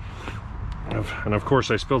regard. And of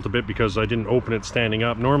course I spilt a bit because I didn't open it standing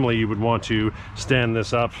up. Normally you would want to stand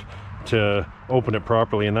this up to open it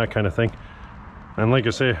properly and that kind of thing. And like I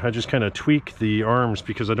say, I just kind of tweak the arms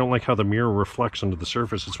because I don't like how the mirror reflects onto the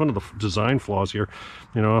surface. It's one of the design flaws here.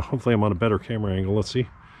 You know, hopefully I'm on a better camera angle. Let's see.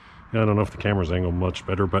 I don't know if the camera's angled much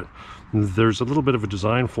better, but there's a little bit of a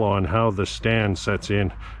design flaw in how the stand sets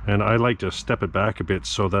in, and I like to step it back a bit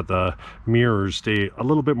so that the mirrors stay a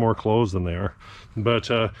little bit more closed than they are. But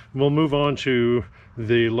we'll move on to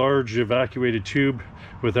the large evacuated tube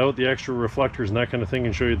without the extra reflectors and that kind of thing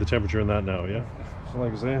and show you the temperature in that now. Yeah, so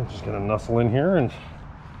like I say, I'm just gonna nuzzle in here and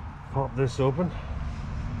pop this open.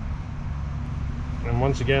 And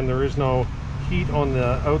once again, there is no heat on the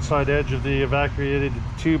outside edge of the evacuated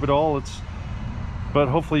tube at all. But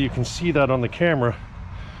hopefully you can see that on the camera.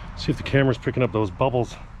 See if the camera's picking up those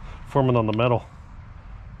bubbles forming on the metal.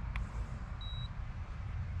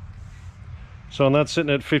 So and that's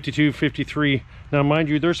sitting at 52, 53. Now mind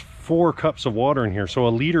you, there's 4 cups of water in here, so a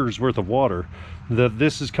liter's worth of water. That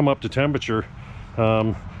this has come up to temperature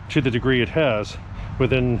to the degree it has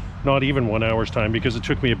within not even 1 hour's time, because it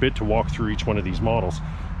took me a bit to walk through each one of these models.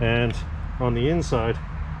 And on the inside,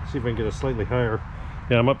 see if I can get it slightly higher.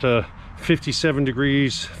 Yeah, I'm up to 57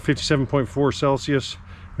 degrees, 57.4 Celsius,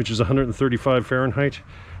 which is 135 Fahrenheit.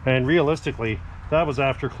 And realistically, that was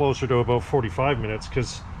after closer to about 45 minutes,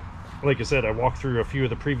 because like I said, I walked through a few of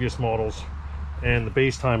the previous models and the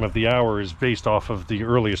base time of the hour is based off of the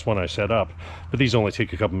earliest one I set up. But these only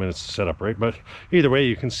take a couple minutes to set up, right? But either way,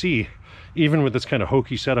 you can see, even with this kind of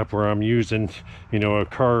hokey setup where I'm using, you know, a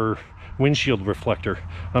car windshield reflector,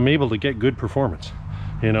 I'm able to get good performance.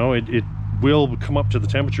 You know, it will come up to the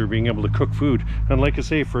temperature being able to cook food. And like I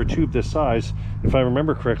say, for a tube this size, if I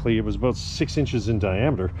remember correctly, it was about 6 inches in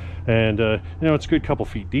diameter, and you know, it's a good couple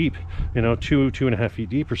feet deep, you know, 2.5 feet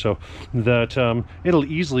deep or so, that it'll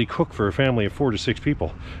easily cook for a family of 4 to 6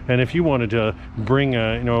 people. And if you wanted to bring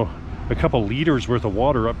you know, a couple liters worth of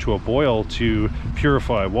water up to a boil to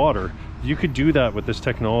purify water, you could do that with this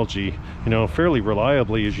technology, you know, fairly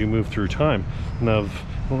reliably as you move through time. And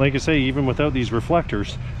like I say, even without these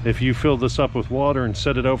reflectors, if you fill this up with water and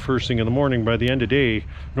set it out first thing in the morning, by the end of day,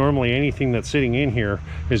 normally anything that's sitting in here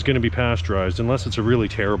is going to be pasteurized, unless it's a really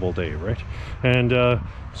terrible day, right? And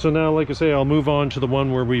so now, like I say, I'll move on to the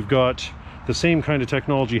one where we've got the same kind of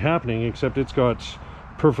technology happening, except it's got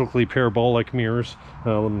perfectly parabolic mirrors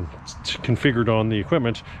configured on the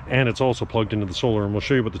equipment, and it's also plugged into the solar, and we'll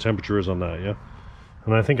show you what the temperature is on that. Yeah,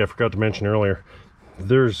 and I think I forgot to mention earlier,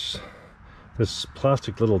 there's this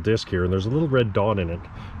plastic little disc here, and there's a little red dot in it,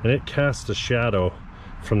 and it casts a shadow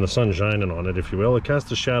from the sun shining on it, if you will. It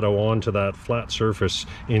casts a shadow onto that flat surface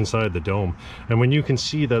inside the dome, and when you can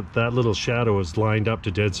see that that little shadow is lined up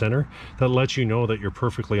to dead center, that lets you know that you're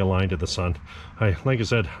perfectly aligned to the sun. Like I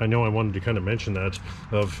said, I know I wanted to kind of mention that,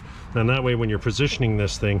 and that way when you're positioning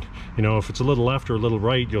this thing, you know, if it's a little left or a little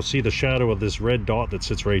right, you'll see the shadow of this red dot that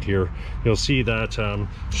sits right here. You'll see that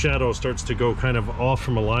shadow starts to go kind of off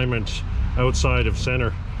from alignment outside of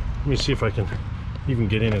center. Let me see if I can even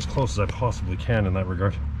get in as close as I possibly can in that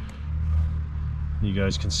regard. You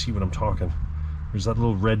guys can see what I'm talking. There's that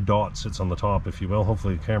little red dot sits on the top, if you will.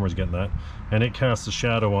 Hopefully the camera's getting that. And it casts a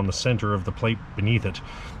shadow on the center of the plate beneath it.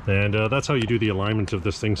 And that's how you do the alignment of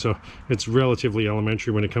this thing. So it's relatively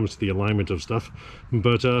elementary when it comes to the alignment of stuff.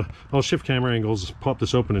 But I'll shift camera angles, pop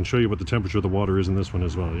this open, and show you what the temperature of the water is in this one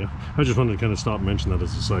as well, yeah? I just wanted to kind of stop and mention that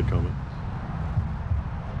as a side comment.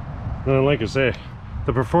 Like I say,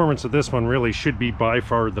 the performance of this one really should be by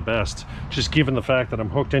far the best, just given the fact that I'm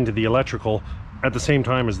hooked into the electrical at the same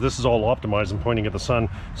time as this is all optimized and pointing at the sun.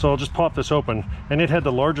 So I'll just pop this open, and it had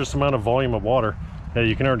the largest amount of volume of water.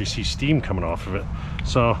 You can already see steam coming off of it.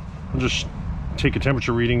 So I'll just take a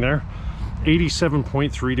temperature reading there.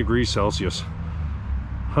 87.3 degrees Celsius,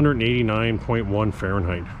 189.1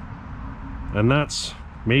 Fahrenheit. And that's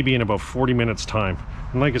maybe in about 40 minutes time.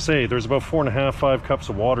 And like I say, there's about 4.5, 5 cups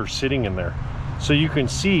of water sitting in there. So you can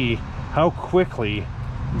see how quickly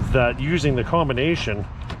that using the combination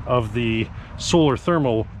of the solar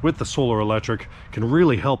thermal with the solar electric can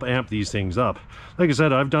really help amp these things up. Like I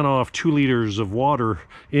said, I've done off 2 liters of water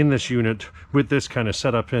in this unit with this kind of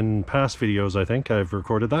setup in past videos. I think I've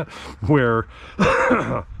recorded that, where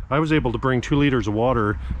I was able to bring 2 liters of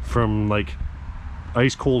water from like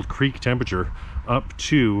ice cold creek temperature up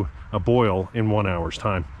to a boil in 1 hour's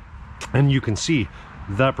time. And you can see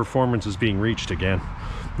that performance is being reached again.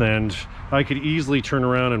 And I could easily turn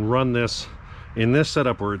around and run this in this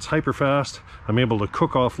setup where it's hyper fast, I'm able to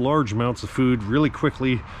cook off large amounts of food really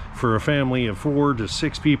quickly for a family of 4 to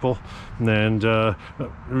 6 people, and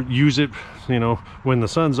use it, you know, when the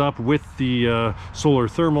sun's up with the solar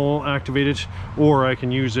thermal activated, or I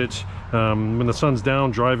can use it when the sun's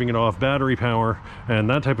down, driving it off battery power and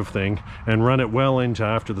that type of thing, and run it well into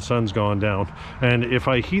after the sun's gone down. And if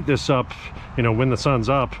I heat this up, you know, when the sun's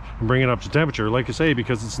up and bring it up to temperature, like I say,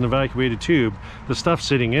 because it's an evacuated tube, the stuff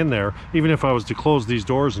sitting in there, even if I was to close these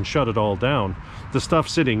doors and shut it all down, the stuff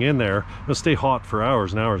sitting in there will stay hot for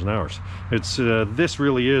hours and hours and hours. It's this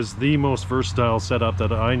really is the most versatile setup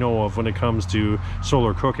that I know of when it comes to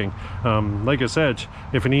solar cooking. Like I said,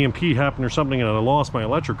 if an EMP happened or something and I lost my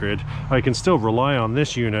electric grid, I can still rely on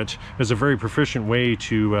this unit as a very proficient way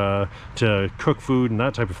to cook food and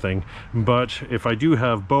that type of thing. But if I do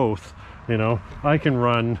have both, you know, I can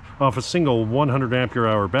run off a single 100 ampere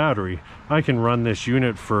hour battery. I can run this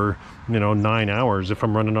unit for, you know, 9 hours. If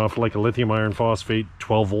I'm running off like a lithium iron phosphate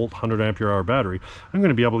 12 volt 100 ampere hour battery, I'm going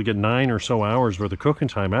to be able to get 9 or so hours worth of cooking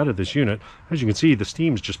time out of this unit. As you can see, the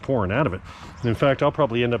steam's just pouring out of it. In fact, I'll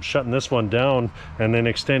probably end up shutting this one down and then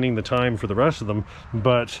extending the time for the rest of them.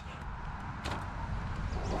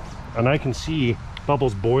 And I can see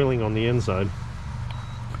bubbles boiling on the inside.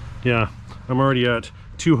 Yeah, I'm already at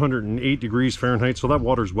 208 degrees Fahrenheit, so that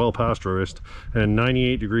water's well pasteurized, and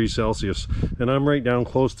 98 degrees Celsius, and I'm right down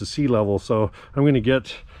close to sea level, so I'm going to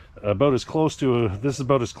get about as close to this is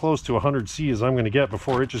about as close to 100 C as I'm going to get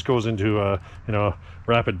before it just goes into you know,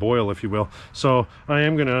 rapid boil, if you will. So I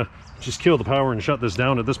am going to just kill the power and shut this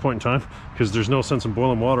down at this point in time, because there's no sense in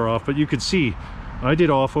boiling water off. But you could see I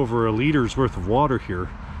did off over a liter's worth of water here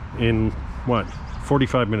in what,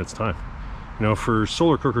 45 minutes time. You know, for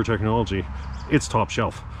solar cooker technology, it's top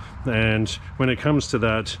shelf. And when it comes to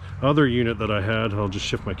that other unit that I had, I'll just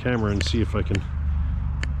shift my camera and see if I can,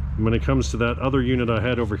 when it comes to that other unit I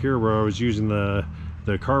had over here where I was using the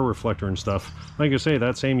car reflector and stuff, like I say,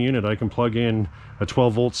 that same unit, I can plug in a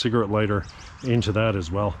 12 volt cigarette lighter into that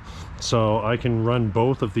as well. So I can run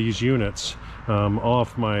both of these units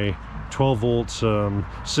off my 12 volt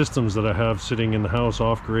systems that I have sitting in the house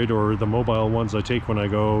off grid, or the mobile ones I take when I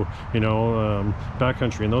go, you know,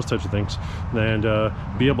 backcountry and those types of things, and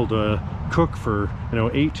be able to cook for, you know,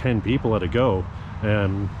 8-10 people at a go,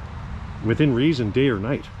 and within reason, day or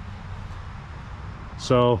night.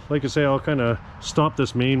 So like I say, I'll kind of stop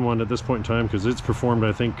this main one at this point in time, because it's performed,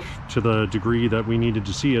 I think, to the degree that we needed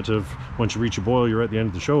to see it. Of once you reach a boil, you're at the end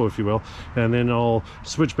of the show, if you will. And then I'll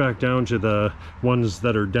switch back down to the ones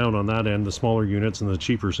that are down on that end, the smaller units and the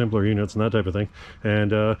cheaper, simpler units and that type of thing,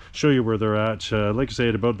 and show you where they're at. Like I say,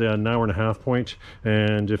 at about the 1.5 hour point,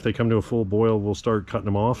 and if they come to a full boil, we'll start cutting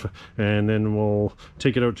them off, and then we'll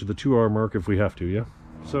take it out to the 2 hour mark if we have to. Yeah.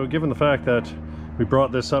 So given the fact that we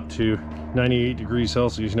brought this up to 98 degrees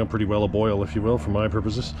Celsius, you know, pretty well a boil, if you will, for my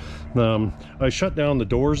purposes, I shut down the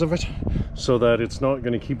doors of it so that it's not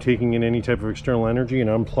going to keep taking in any type of external energy, and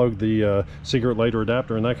unplugged the cigarette lighter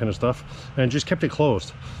adapter and that kind of stuff, and just kept it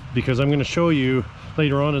closed, because I'm going to show you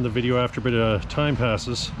later on in the video, after a bit of time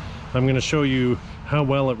passes, I'm going to show you how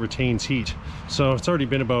well it retains heat. So it's already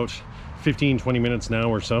been about 15-20 minutes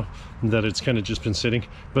now or so that it's kind of just been sitting,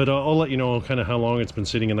 but I'll let you know kind of how long it's been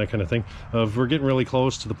sitting and that kind of thing. We're getting really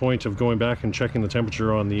close to the point of going back and checking the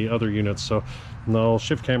temperature on the other units, so I'll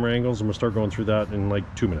shift camera angles and we'll start going through that in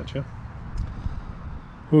like 2 minutes. Yeah.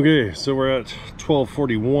 Okay, so we're at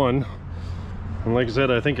 12:41, and like I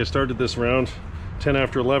said, I think I started this around 10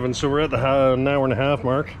 after 11, so we're at the 1.5 hour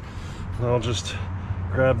mark. I'll just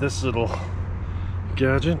grab this little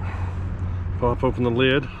gadget, pop open the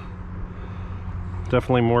lid.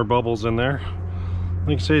 Definitely more bubbles in there.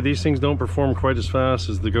 Like I say, these things don't perform quite as fast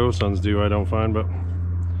as the Go Suns do, I don't find, but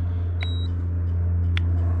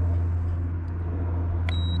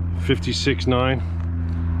 56.9,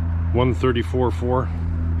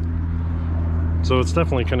 134.4. So it's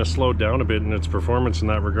definitely kind of slowed down a bit in its performance in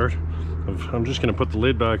that regard. I'm just going to put the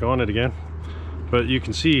lid back on it again, but you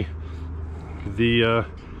can see the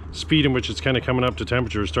speed in which it's kind of coming up to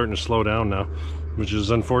temperature is starting to slow down now, which is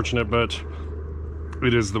unfortunate, but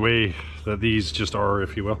it is the way that these just are,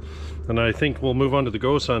 if you will. And I think we'll move on to the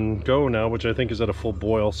Go Sun Go now, which I think is at a full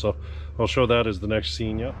boil, so I'll show that as the next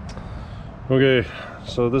scene. Yeah. Okay,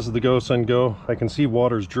 so this is the Go Sun Go. I can see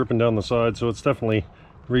water's dripping down the side, so it's definitely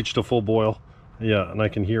reached a full boil. Yeah, and I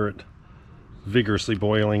can hear it vigorously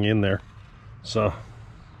boiling in there. So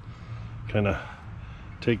kind of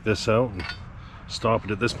take this out and stop it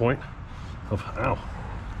at this point of, ow.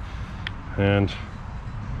 And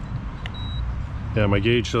yeah, my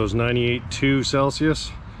gauge shows 98.2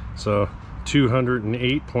 Celsius, so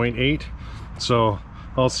 208.8. So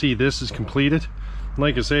I'll see this is completed.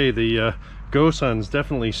 Like I say, the Go Suns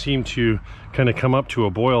definitely seem to kind of come up to a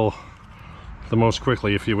boil the most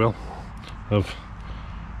quickly, if you will. I'll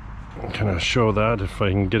kind of show that if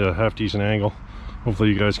I can get a half decent angle. Hopefully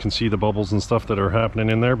you guys can see the bubbles and stuff that are happening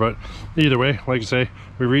in there, but either way, like I say,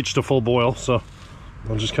 we reached a full boil, so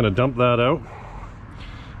I'll just kind of dump that out.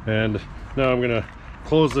 And now I'm gonna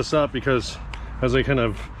close this up because, as I kind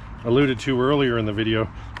of alluded to earlier in the video,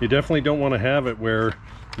 you definitely don't want to have it where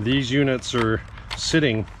these units are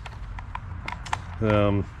sitting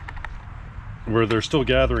where they're still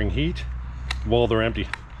gathering heat while they're empty.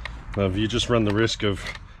 You just run the risk of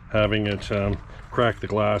having it crack the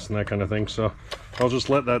glass and that kind of thing. So I'll just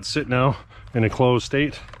let that sit now in a closed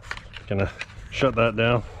state. Gonna shut that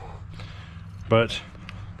down. But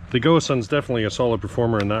the Go Sun's definitely a solid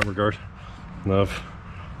performer in that regard.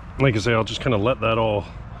 Like I say, I'll just kind of let that all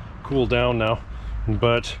cool down now.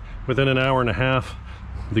 But within an hour and a half,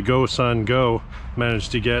 the Go Sun Go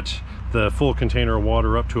managed to get the full container of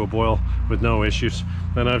water up to a boil with no issues.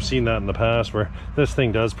 And I've seen that in the past where this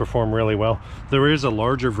thing does perform really well. There is a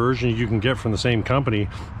larger version you can get from the same company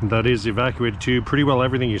that is evacuated tube, pretty well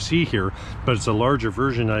everything you see here, but it's a larger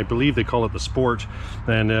version. I believe they call it the Sport,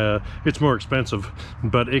 and it's more expensive,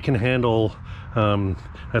 but it can handle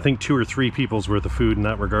I think 2 or 3 people's worth of food in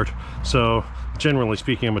that regard. So generally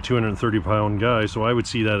speaking, I'm a 230-pound guy, so I would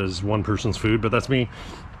see that as one person's food, but that's me.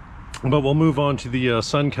 But we'll move on to the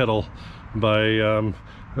Sun Kettle by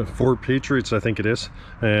Fort Patriots, I think it is,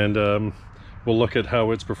 and we'll look at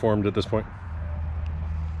how it's performed at this point.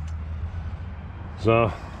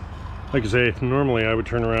 So, like I say, normally I would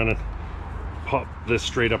turn around and pop this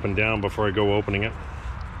straight up and down before I go opening it,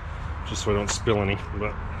 just so I don't spill any,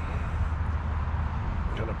 but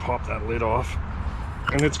gotta pop that lid off.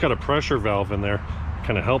 And it's got a pressure valve in there,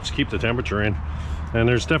 kind of helps keep the temperature in. And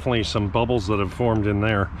there's definitely some bubbles that have formed in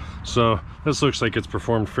there. So this looks like it's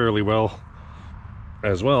performed fairly well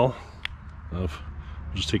as well. I'll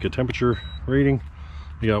just take a temperature reading.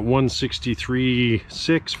 You got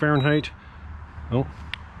 163.6 Fahrenheit. Oh.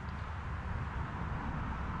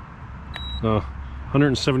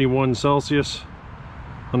 171 Celsius,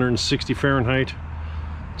 160 Fahrenheit.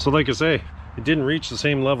 So like I say, it didn't reach the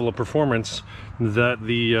same level of performance that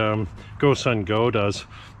the Go Sun Go does.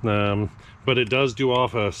 But it does do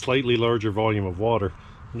off a slightly larger volume of water.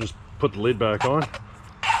 I'll just put the lid back on.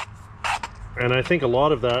 And I think a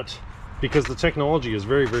lot of that, because the technology is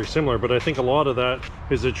very, very similar, but I think a lot of that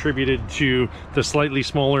is attributed to the slightly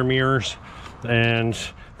smaller mirrors and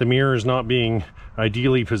the mirrors not being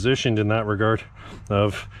ideally positioned in that regard.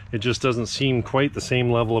 It just doesn't seem quite the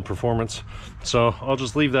same level of performance. So I'll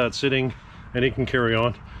just leave that sitting and it can carry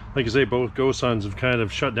on. Like I say, both Go Suns have kind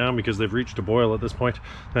of shut down because they've reached a boil at this point.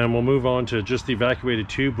 And we'll move on to just the evacuated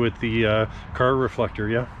tube with the car reflector,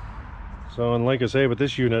 yeah. So, and like I say, with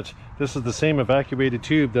this unit, this is the same evacuated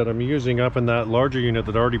tube that I'm using up in that larger unit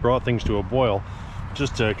that already brought things to a boil.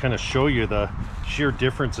 Just to kind of show you the sheer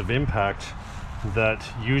difference of impact that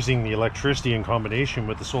using the electricity in combination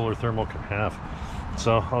with the solar thermal can have.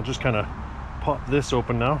 So I'll just kind of pop this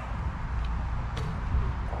open now.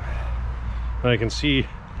 I can see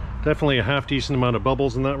definitely a half decent amount of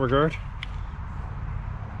bubbles in that regard.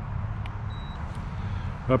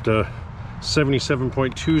 Up to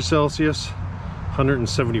 77.2 Celsius,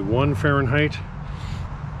 171 Fahrenheit.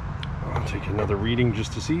 I'll take another reading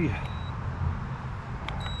just to see.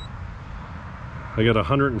 I got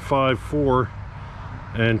 105.4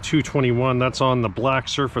 and 221. That's on the black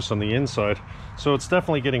surface on the inside. So it's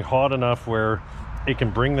definitely getting hot enough where it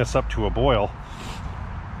can bring this up to a boil.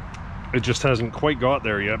 It just hasn't quite got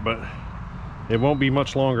there yet, but it won't be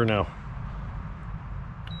much longer now.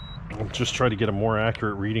 I'll just try to get a more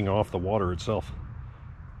accurate reading off the water itself.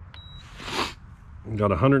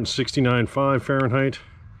 Got 169.5 Fahrenheit,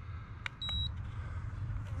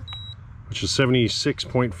 which is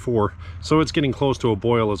 76.4. So it's getting close to a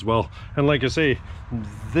boil as well. And like I say,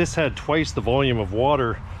 this had twice the volume of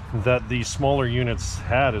water that these smaller units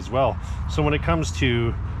had as well. So when it comes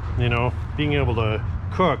to, you know, being able to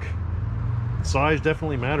cook, size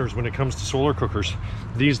definitely matters when it comes to solar cookers.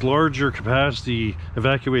 These larger capacity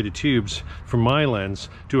evacuated tubes, from my lens,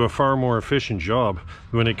 do a far more efficient job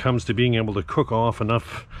when it comes to being able to cook off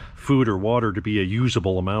enough food or water to be a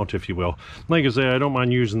usable amount, if you will. Like I say, I don't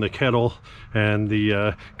mind using the kettle and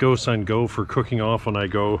the Go Sun Go for cooking off when I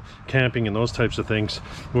go camping and those types of things,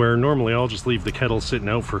 where normally I'll just leave the kettle sitting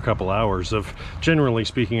out for a couple hours. Generally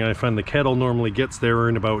speaking, I find the kettle normally gets there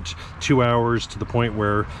in about 2 hours, to the point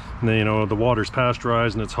where, you know, the water's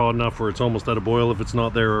pasteurized and it's hot enough where it's almost at a boil if it's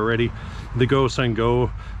not there already. The Go Sun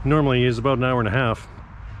Go normally is about an hour and a half.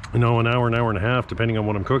 an hour and a half, depending on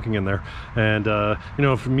what I'm cooking in there. And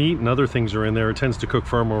if meat and other things are in there, it tends to cook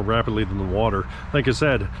far more rapidly than the water. Like I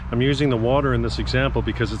said, I'm using the water in this example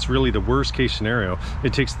because it's really the worst case scenario.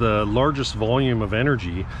 It takes the largest volume of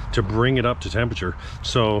energy to bring it up to temperature.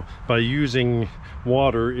 So by using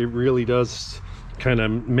water, it really does kind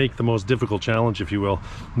of make the most difficult challenge, if you will.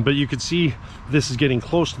 But you could see this is getting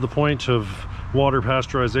close to the point of water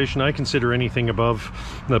pasteurization. I consider anything above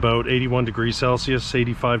about 81 degrees Celsius,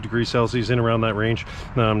 85 degrees Celsius, in around that range,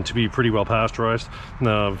 to be pretty well pasteurized.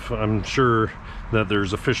 I'm sure that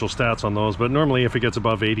there's official stats on those, but normally if it gets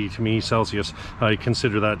above 80 to me Celsius, I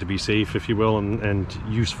consider that to be safe, if you will, and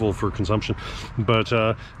useful for consumption. But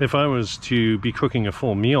if I was to be cooking a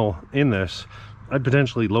full meal in this, I'd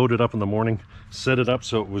potentially load it up in the morning, set it up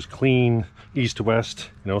so it was clean east to west,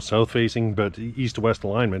 south facing, but east to west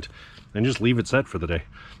alignment, and just leave it set for the day.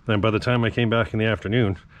 And by the time I came back in the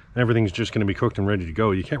afternoon, everything's just going to be cooked and ready to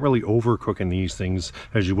go. You can't really overcook in these things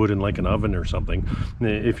as you would in like an oven or something.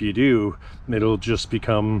 If you do, it'll just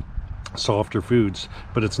become softer foods,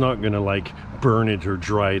 but it's not going to like burn it or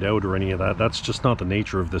dry it out or any of that. That's just not the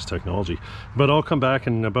nature of this technology. But I'll come back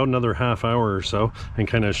in about another half hour or so and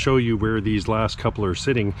kind of show you where these last couple are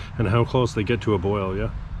sitting and how close they get to a boil. Yeah.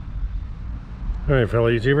 All right, fellow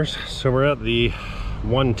YouTubers, so we're at the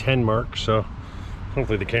 110 mark, so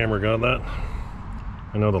hopefully the camera got that.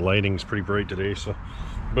 I know the lighting's pretty bright today, so,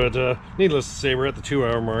 but needless to say, we're at the 2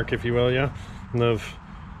 hour mark, if you will. Yeah. And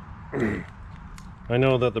I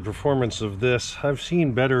know that the performance of this, I've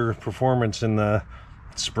seen better performance in the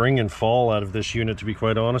spring and fall out of this unit, to be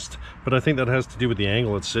quite honest, but I think that has to do with the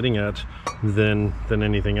angle it's sitting at than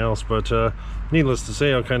anything else. But needless to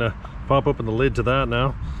say, I'll kind of pop open the lid to that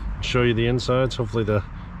now, show you the insides. Hopefully the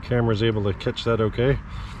camera's able to catch that okay,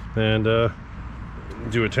 and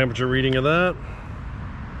do a temperature reading of that.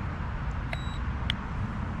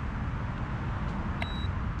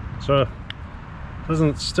 So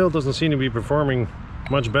still doesn't seem to be performing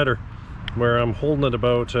much better, where I'm holding it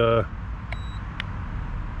about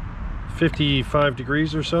 55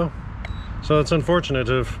 degrees or so. So it's unfortunate.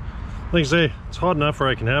 Like I say, it's hot enough where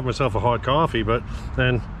I can have myself a hot coffee, but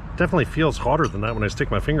then definitely feels hotter than that when I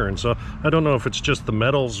stick my finger in. So I don't know if it's just the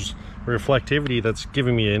metal's reflectivity that's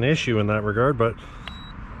giving me an issue in that regard, but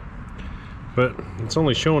it's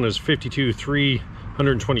only shown as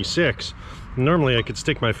 52,326. Normally I could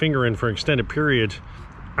stick my finger in for an extended period,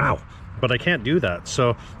 but I can't do that.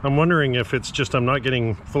 So I'm wondering if it's just I'm not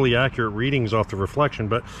getting fully accurate readings off the reflection.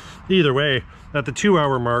 But either way, at the 2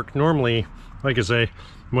 hour mark, normally, like I say,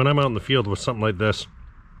 when I'm out in the field with something like this,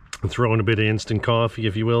 throw in a bit of instant coffee,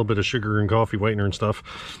 if you will, a bit of sugar and coffee whitener and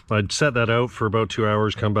stuff, I'd set that out for about 2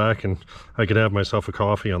 hours, come back, and I could have myself a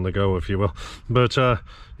coffee on the go, if you will. But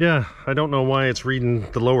yeah, I don't know why it's reading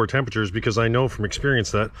the lower temperatures, because I know from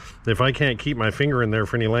experience that if I can't keep my finger in there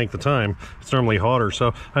for any length of time, it's normally hotter.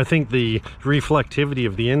 So I think the reflectivity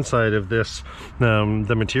of the inside of this,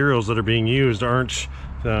 the materials that are being used aren't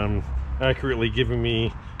accurately giving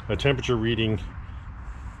me a temperature reading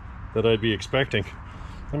that I'd be expecting.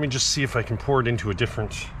 Let me just see if I can pour it into a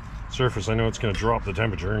different surface. I know it's going to drop the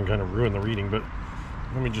temperature and kind of ruin the reading, but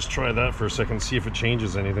let me just try that for a second, see if it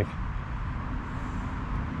changes anything.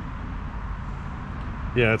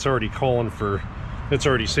 Yeah, it's already it's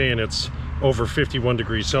already saying it's over 51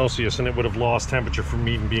 degrees Celsius, and it would have lost temperature from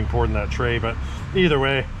even being poured in that tray. But either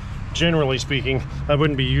way, generally speaking, I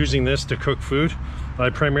wouldn't be using this to cook food.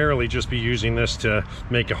 I'd primarily just be using this to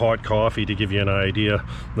make a hot coffee, to give you an idea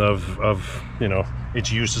of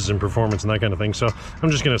its uses and performance and that kind of thing. So I'm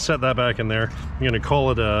just going to set that back in there. I'm going to call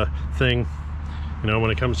it a thing, when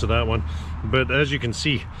it comes to that one. But as you can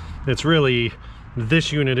see, it's really,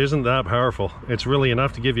 this unit isn't that powerful. It's really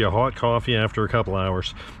enough to give you a hot coffee after a couple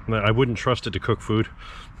hours. I wouldn't trust it to cook food.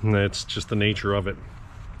 It's just the nature of it.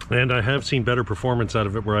 And I have seen better performance out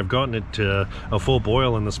of it where I've gotten it to a full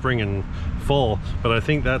boil in the spring and fall, but I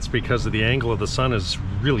think that's because of the angle of the sun is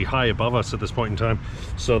really high above us at this point in time.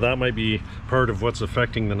 So that might be part of what's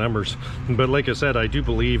affecting the numbers. But like I said, I do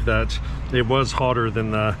believe that it was hotter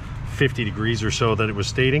than the 50 degrees or so that it was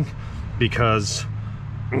stating, because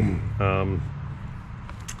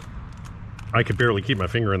I could barely keep my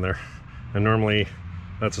finger in there. And normally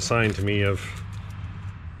that's a sign to me of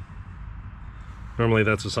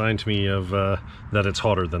that it's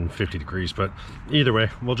hotter than 50 degrees. But either way,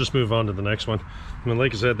 we'll just move on to the next one. And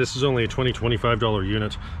like I said, this is only a $20–25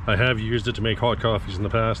 unit. I have used it to make hot coffees in the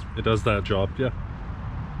past. It does that job, yeah.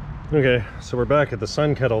 Okay, so we're back at the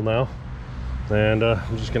sun kettle now, and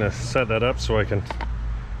I'm just gonna set that up so I can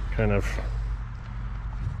kind of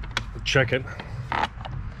check it.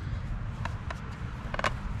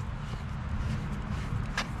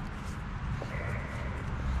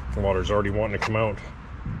 The water's already wanting to come out.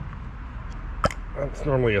 That's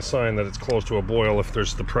normally a sign that it's close to a boil if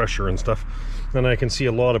there's the pressure and stuff. And I can see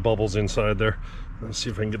a lot of bubbles inside there. Let's see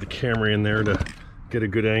if I can get the camera in there to get a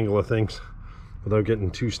good angle of things without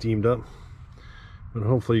getting too steamed up. But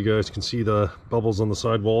hopefully you guys can see the bubbles on the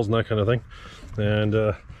side walls and that kind of thing. And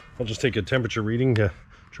I'll just take a temperature reading to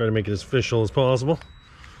try to make it as official as possible.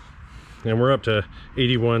 And we're up to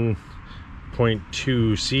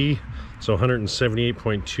 81.2 C, so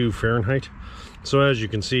 178.2 Fahrenheit. So as you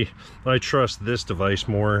can see, I trust this device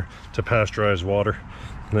more to pasteurize water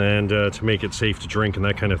and to make it safe to drink and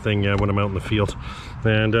that kind of thing, when I'm out in the field.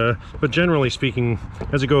 And but generally speaking,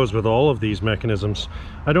 as it goes with all of these mechanisms,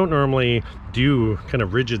 I don't normally do kind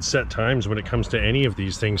of rigid set times when it comes to any of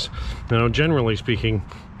these things. Now, generally speaking,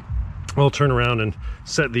 I'll turn around and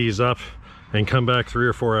set these up and come back 3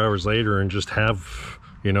 or 4 hours later and just have,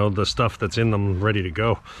 you know, the stuff that's in them ready to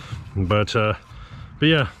go. But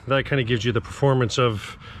yeah, that kind of gives you the performance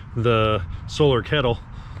of the solar kettle.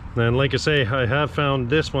 And like I say, I have found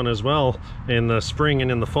this one as well in the spring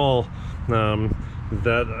and in the fall,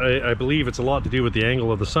 that I believe it's a lot to do with the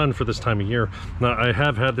angle of the sun for this time of year. Now, I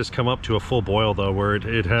have had this come up to a full boil though, where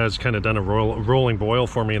it has kind of done a rolling boil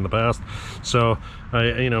for me in the past. So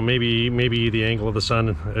you know, maybe the angle of the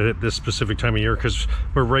sun at this specific time of year, because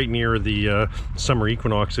we're right near the summer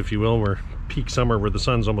equinox, if you will. We're peak summer where the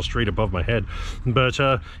sun's almost straight above my head. But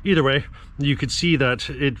either way, you could see that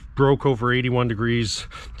it broke over 81 degrees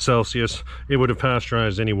Celsius. It would have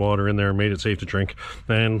pasteurized any water in there and made it safe to drink.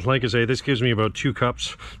 And like I say, this gives me about 2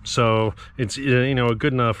 cups, so it's, you know, a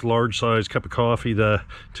good enough large size cup of coffee to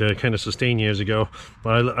kind of sustain you as you go.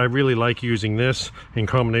 I really like using this in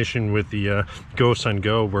combination with the Go Sun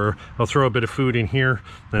Go, where I'll throw a bit of food in here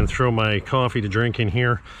and throw my coffee to drink in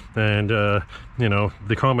here, and you know,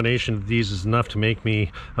 the combination of these is enough to make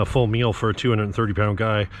me a full meal for a 230-pound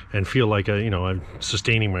guy and feel like you know, I'm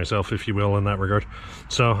sustaining myself, if you will, in that regard.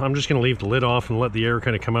 So I'm just going to leave the lid off and let the air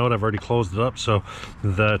kind of come out. I've already closed it up so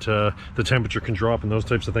that the temperature can drop and those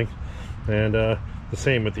types of things. And the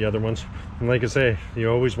same with the other ones. And like I say, you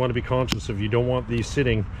always want to be conscious of, you don't want these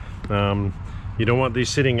sitting out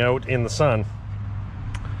in the sun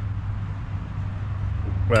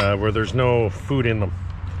where there's no food in them.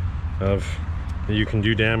 You can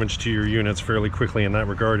do damage to your units fairly quickly in that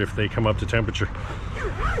regard if they come up to temperature.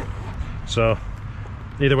 So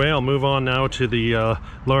either way, I'll move on now to the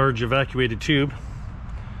large evacuated tube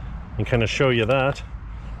and kind of show you that.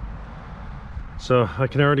 So I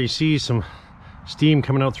can already see some steam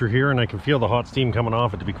coming out through here, and I can feel the hot steam coming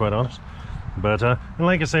off it, to be quite honest. But and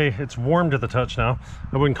like I say, it's warm to the touch now.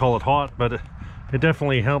 I wouldn't call it hot, but it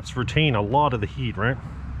definitely helps retain a lot of the heat, right?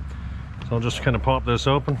 So I'll just kind of pop this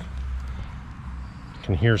open. You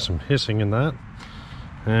can hear some hissing in that,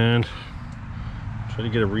 and try to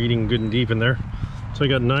get a reading good and deep in there. So I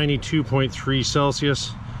got 92.3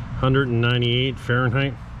 Celsius, 198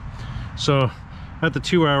 Fahrenheit. So at the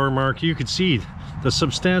 2-hour mark, you could see the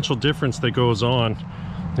substantial difference that goes on,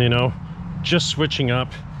 you know, just switching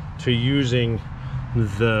up to using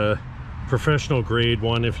the professional grade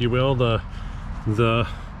one, if you will, the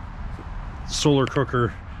solar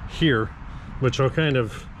cooker here, which I'll kind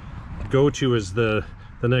of go to as the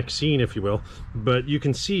next scene, if you will. But you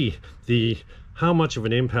can see how much of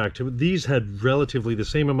an impact. These had relatively the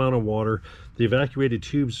same amount of water. The evacuated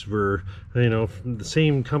tubes were, you know, the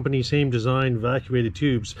same company, same design evacuated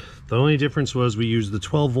tubes. The only difference was we used the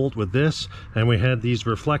 12 volt with this, and we had these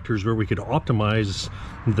reflectors where we could optimize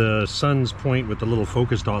the sun's point with the little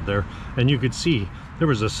focus dot there, and you could see there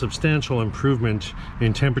was a substantial improvement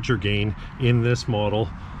in temperature gain in this model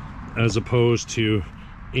as opposed to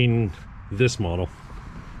in this model.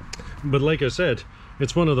 But like I said,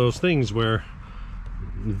 it's one of those things where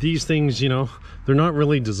these things, you know, they're not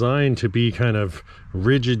really designed to be kind of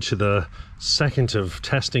rigid to the second of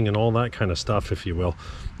testing and all that kind of stuff, if you will.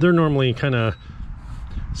 They're normally kind of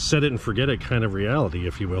set it and forget it kind of reality,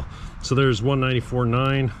 if you will. So there's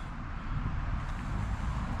 194.9.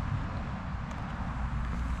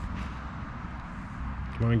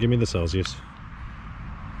 Come on, give me the Celsius.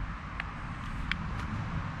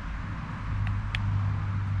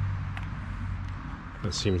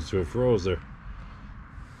 That seems to have froze there.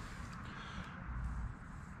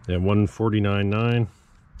 Yeah, 149.9,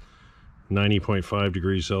 90.5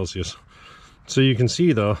 degrees Celsius. So you can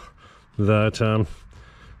see though that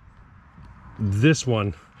this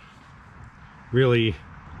one really,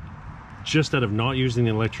 just out of not using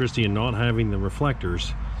the electricity and not having the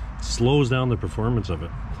reflectors, slows down the performance of it.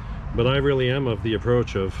 But I really am of the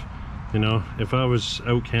approach of, you know, if I was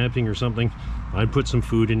out camping or something, I'd put some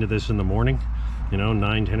food into this in the morning, you know,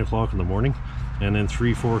 9-10 o'clock in the morning, and then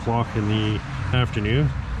 3-4 o'clock in the afternoon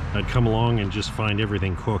I'd come along and just find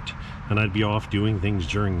everything cooked, and I'd be off doing things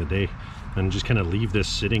during the day and just kind of leave this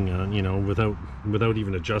sitting on, you know, without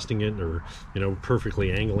even adjusting it or, you know, perfectly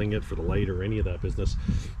angling it for the light or any of that business.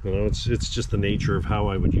 You know, it's just the nature of how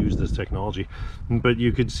I would use this technology. But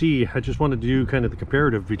you could see, I just wanted to do kind of the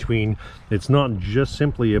comparative between, it's not just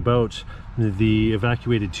simply about the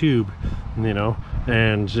evacuated tube, you know,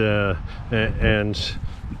 and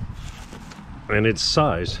its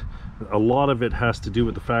size. A lot of it has to do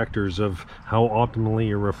with the factors of how optimally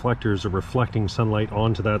your reflectors are reflecting sunlight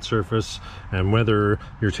onto that surface and whether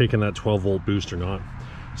you're taking that 12-volt boost or not.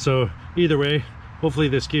 So either way, hopefully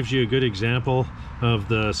this gives you a good example of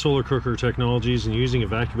the solar cooker technologies and using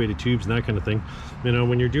evacuated tubes and that kind of thing. You know,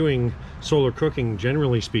 when you're doing solar cooking,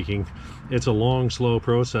 generally speaking, it's a long, slow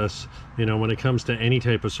process, you know, when it comes to any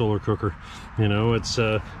type of solar cooker. You know, it's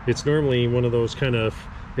normally one of those kind of,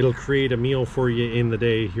 it'll create a meal for you in the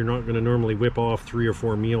day. You're not going to normally whip off 3 or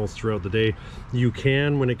 4 meals throughout the day. You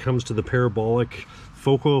can when it comes to the parabolic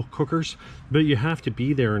focal cookers, but you have to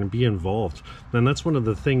be there and be involved. And that's one of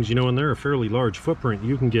the things, you know, when they're a fairly large footprint,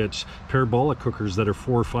 you can get parabolic cookers that are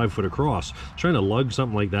 4 or 5 foot across. Trying to lug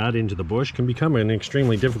something like that into the bush can become an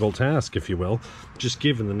extremely difficult task, if you will, just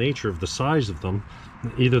given the nature of the size of them.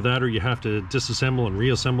 Either that or you have to disassemble and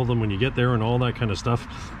reassemble them when you get there and all that kind of stuff.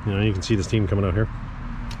 You know, you can see the steam coming out here.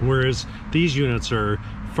 Whereas these units are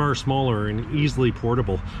far smaller and easily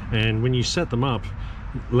portable, and when you set them up,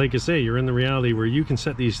 like I say, you're in the reality where you can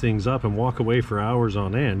set these things up and walk away for hours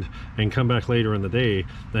on end and come back later in the day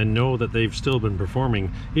and know that they've still been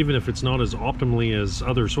performing, even if it's not as optimally as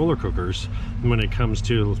other solar cookers when it comes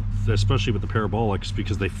to, especially with the parabolics,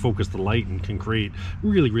 because they focus the light and can create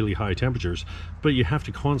really, really high temperatures. But you have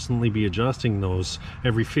to constantly be adjusting those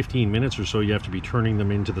every 15 minutes or so. You have to be turning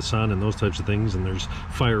them into the sun and those types of things, and there's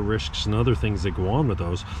fire risks and other things that go on with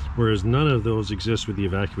those, whereas none of those exist with the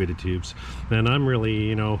evacuated tubes. And I'm really,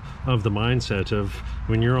 you know, of the mindset of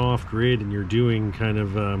when you're off grid and you're doing kind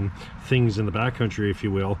of things in the backcountry, if you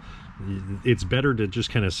will, it's better to just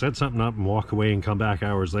kind of set something up and walk away and come back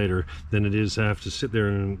hours later than it is to have to sit there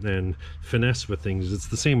and finesse with things. It's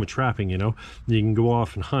the same with trapping, you know. You can go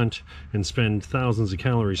off and hunt and spend thousands of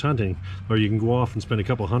calories hunting, or you can go off and spend a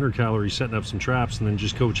couple hundred calories setting up some traps and then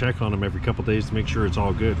just go check on them every couple days to make sure it's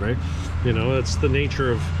all good, right? You know, that's the nature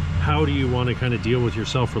of how do you want to kind of deal with your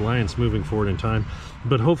self-reliance moving forward in time.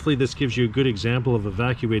 But hopefully this gives you a good example of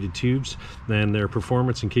evacuated tubes and their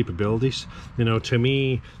performance and capabilities. You know, to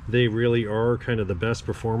me, they really are kind of the best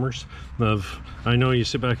performers of, I know you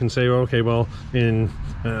sit back and say, oh, okay, well, and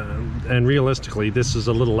realistically, this is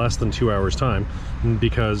a little less than 2 hours time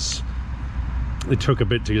because it took a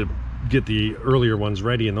bit to get the earlier ones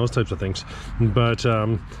ready and those types of things. But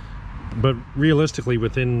realistically,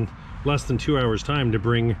 within less than 2 hours time to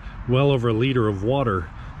bring well over a liter of water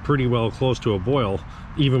pretty well close to a boil,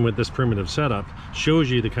 even with this primitive setup, shows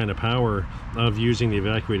you the kind of power of using the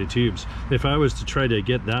evacuated tubes. If I was to try to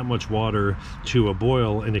get that much water to a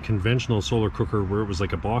boil in a conventional solar cooker where it was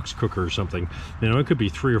like a box cooker or something, you know, it could be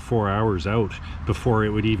 3 or 4 hours out before it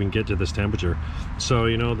would even get to this temperature. So,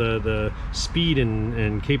 you know, the speed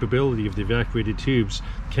and capability of the evacuated tubes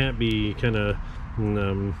can't be kind of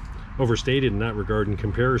overstated in that regard in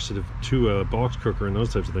comparison to a box cooker and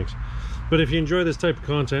those types of things. But if you enjoy this type of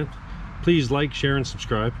content, please like, share, and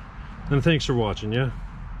subscribe. And thanks for watching, yeah?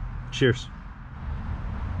 Cheers.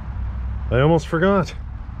 I almost forgot.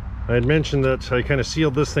 I had mentioned that I kind of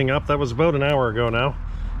sealed this thing up. That was about an hour ago now.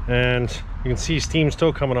 And you can see steam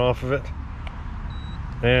still coming off of it.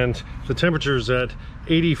 And the temperature is at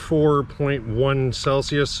 84.1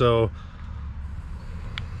 Celsius, so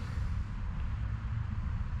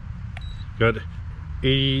got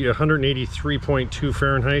 183.2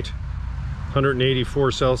 Fahrenheit,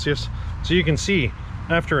 184 Celsius. So you can see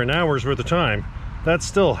after an hour's worth of time, that's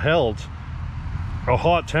still held a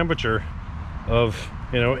hot temperature of,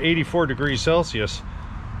 you know, 84 degrees Celsius.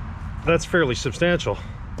 That's fairly substantial.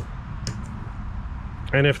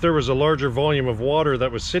 And if there was a larger volume of water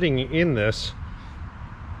that was sitting in this,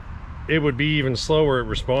 it would be even slower at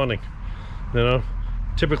responding, you know.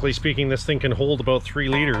 Typically speaking, this thing can hold about 3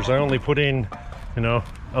 liters. I only put in, you know,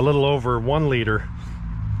 a little over 1 liter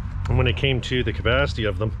when it came to the capacity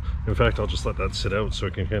of them. In fact, I'll just let that sit out so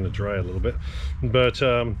it can kind of dry a little bit. But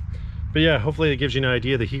yeah, hopefully it gives you an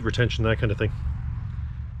idea of the heat retention, that kind of thing.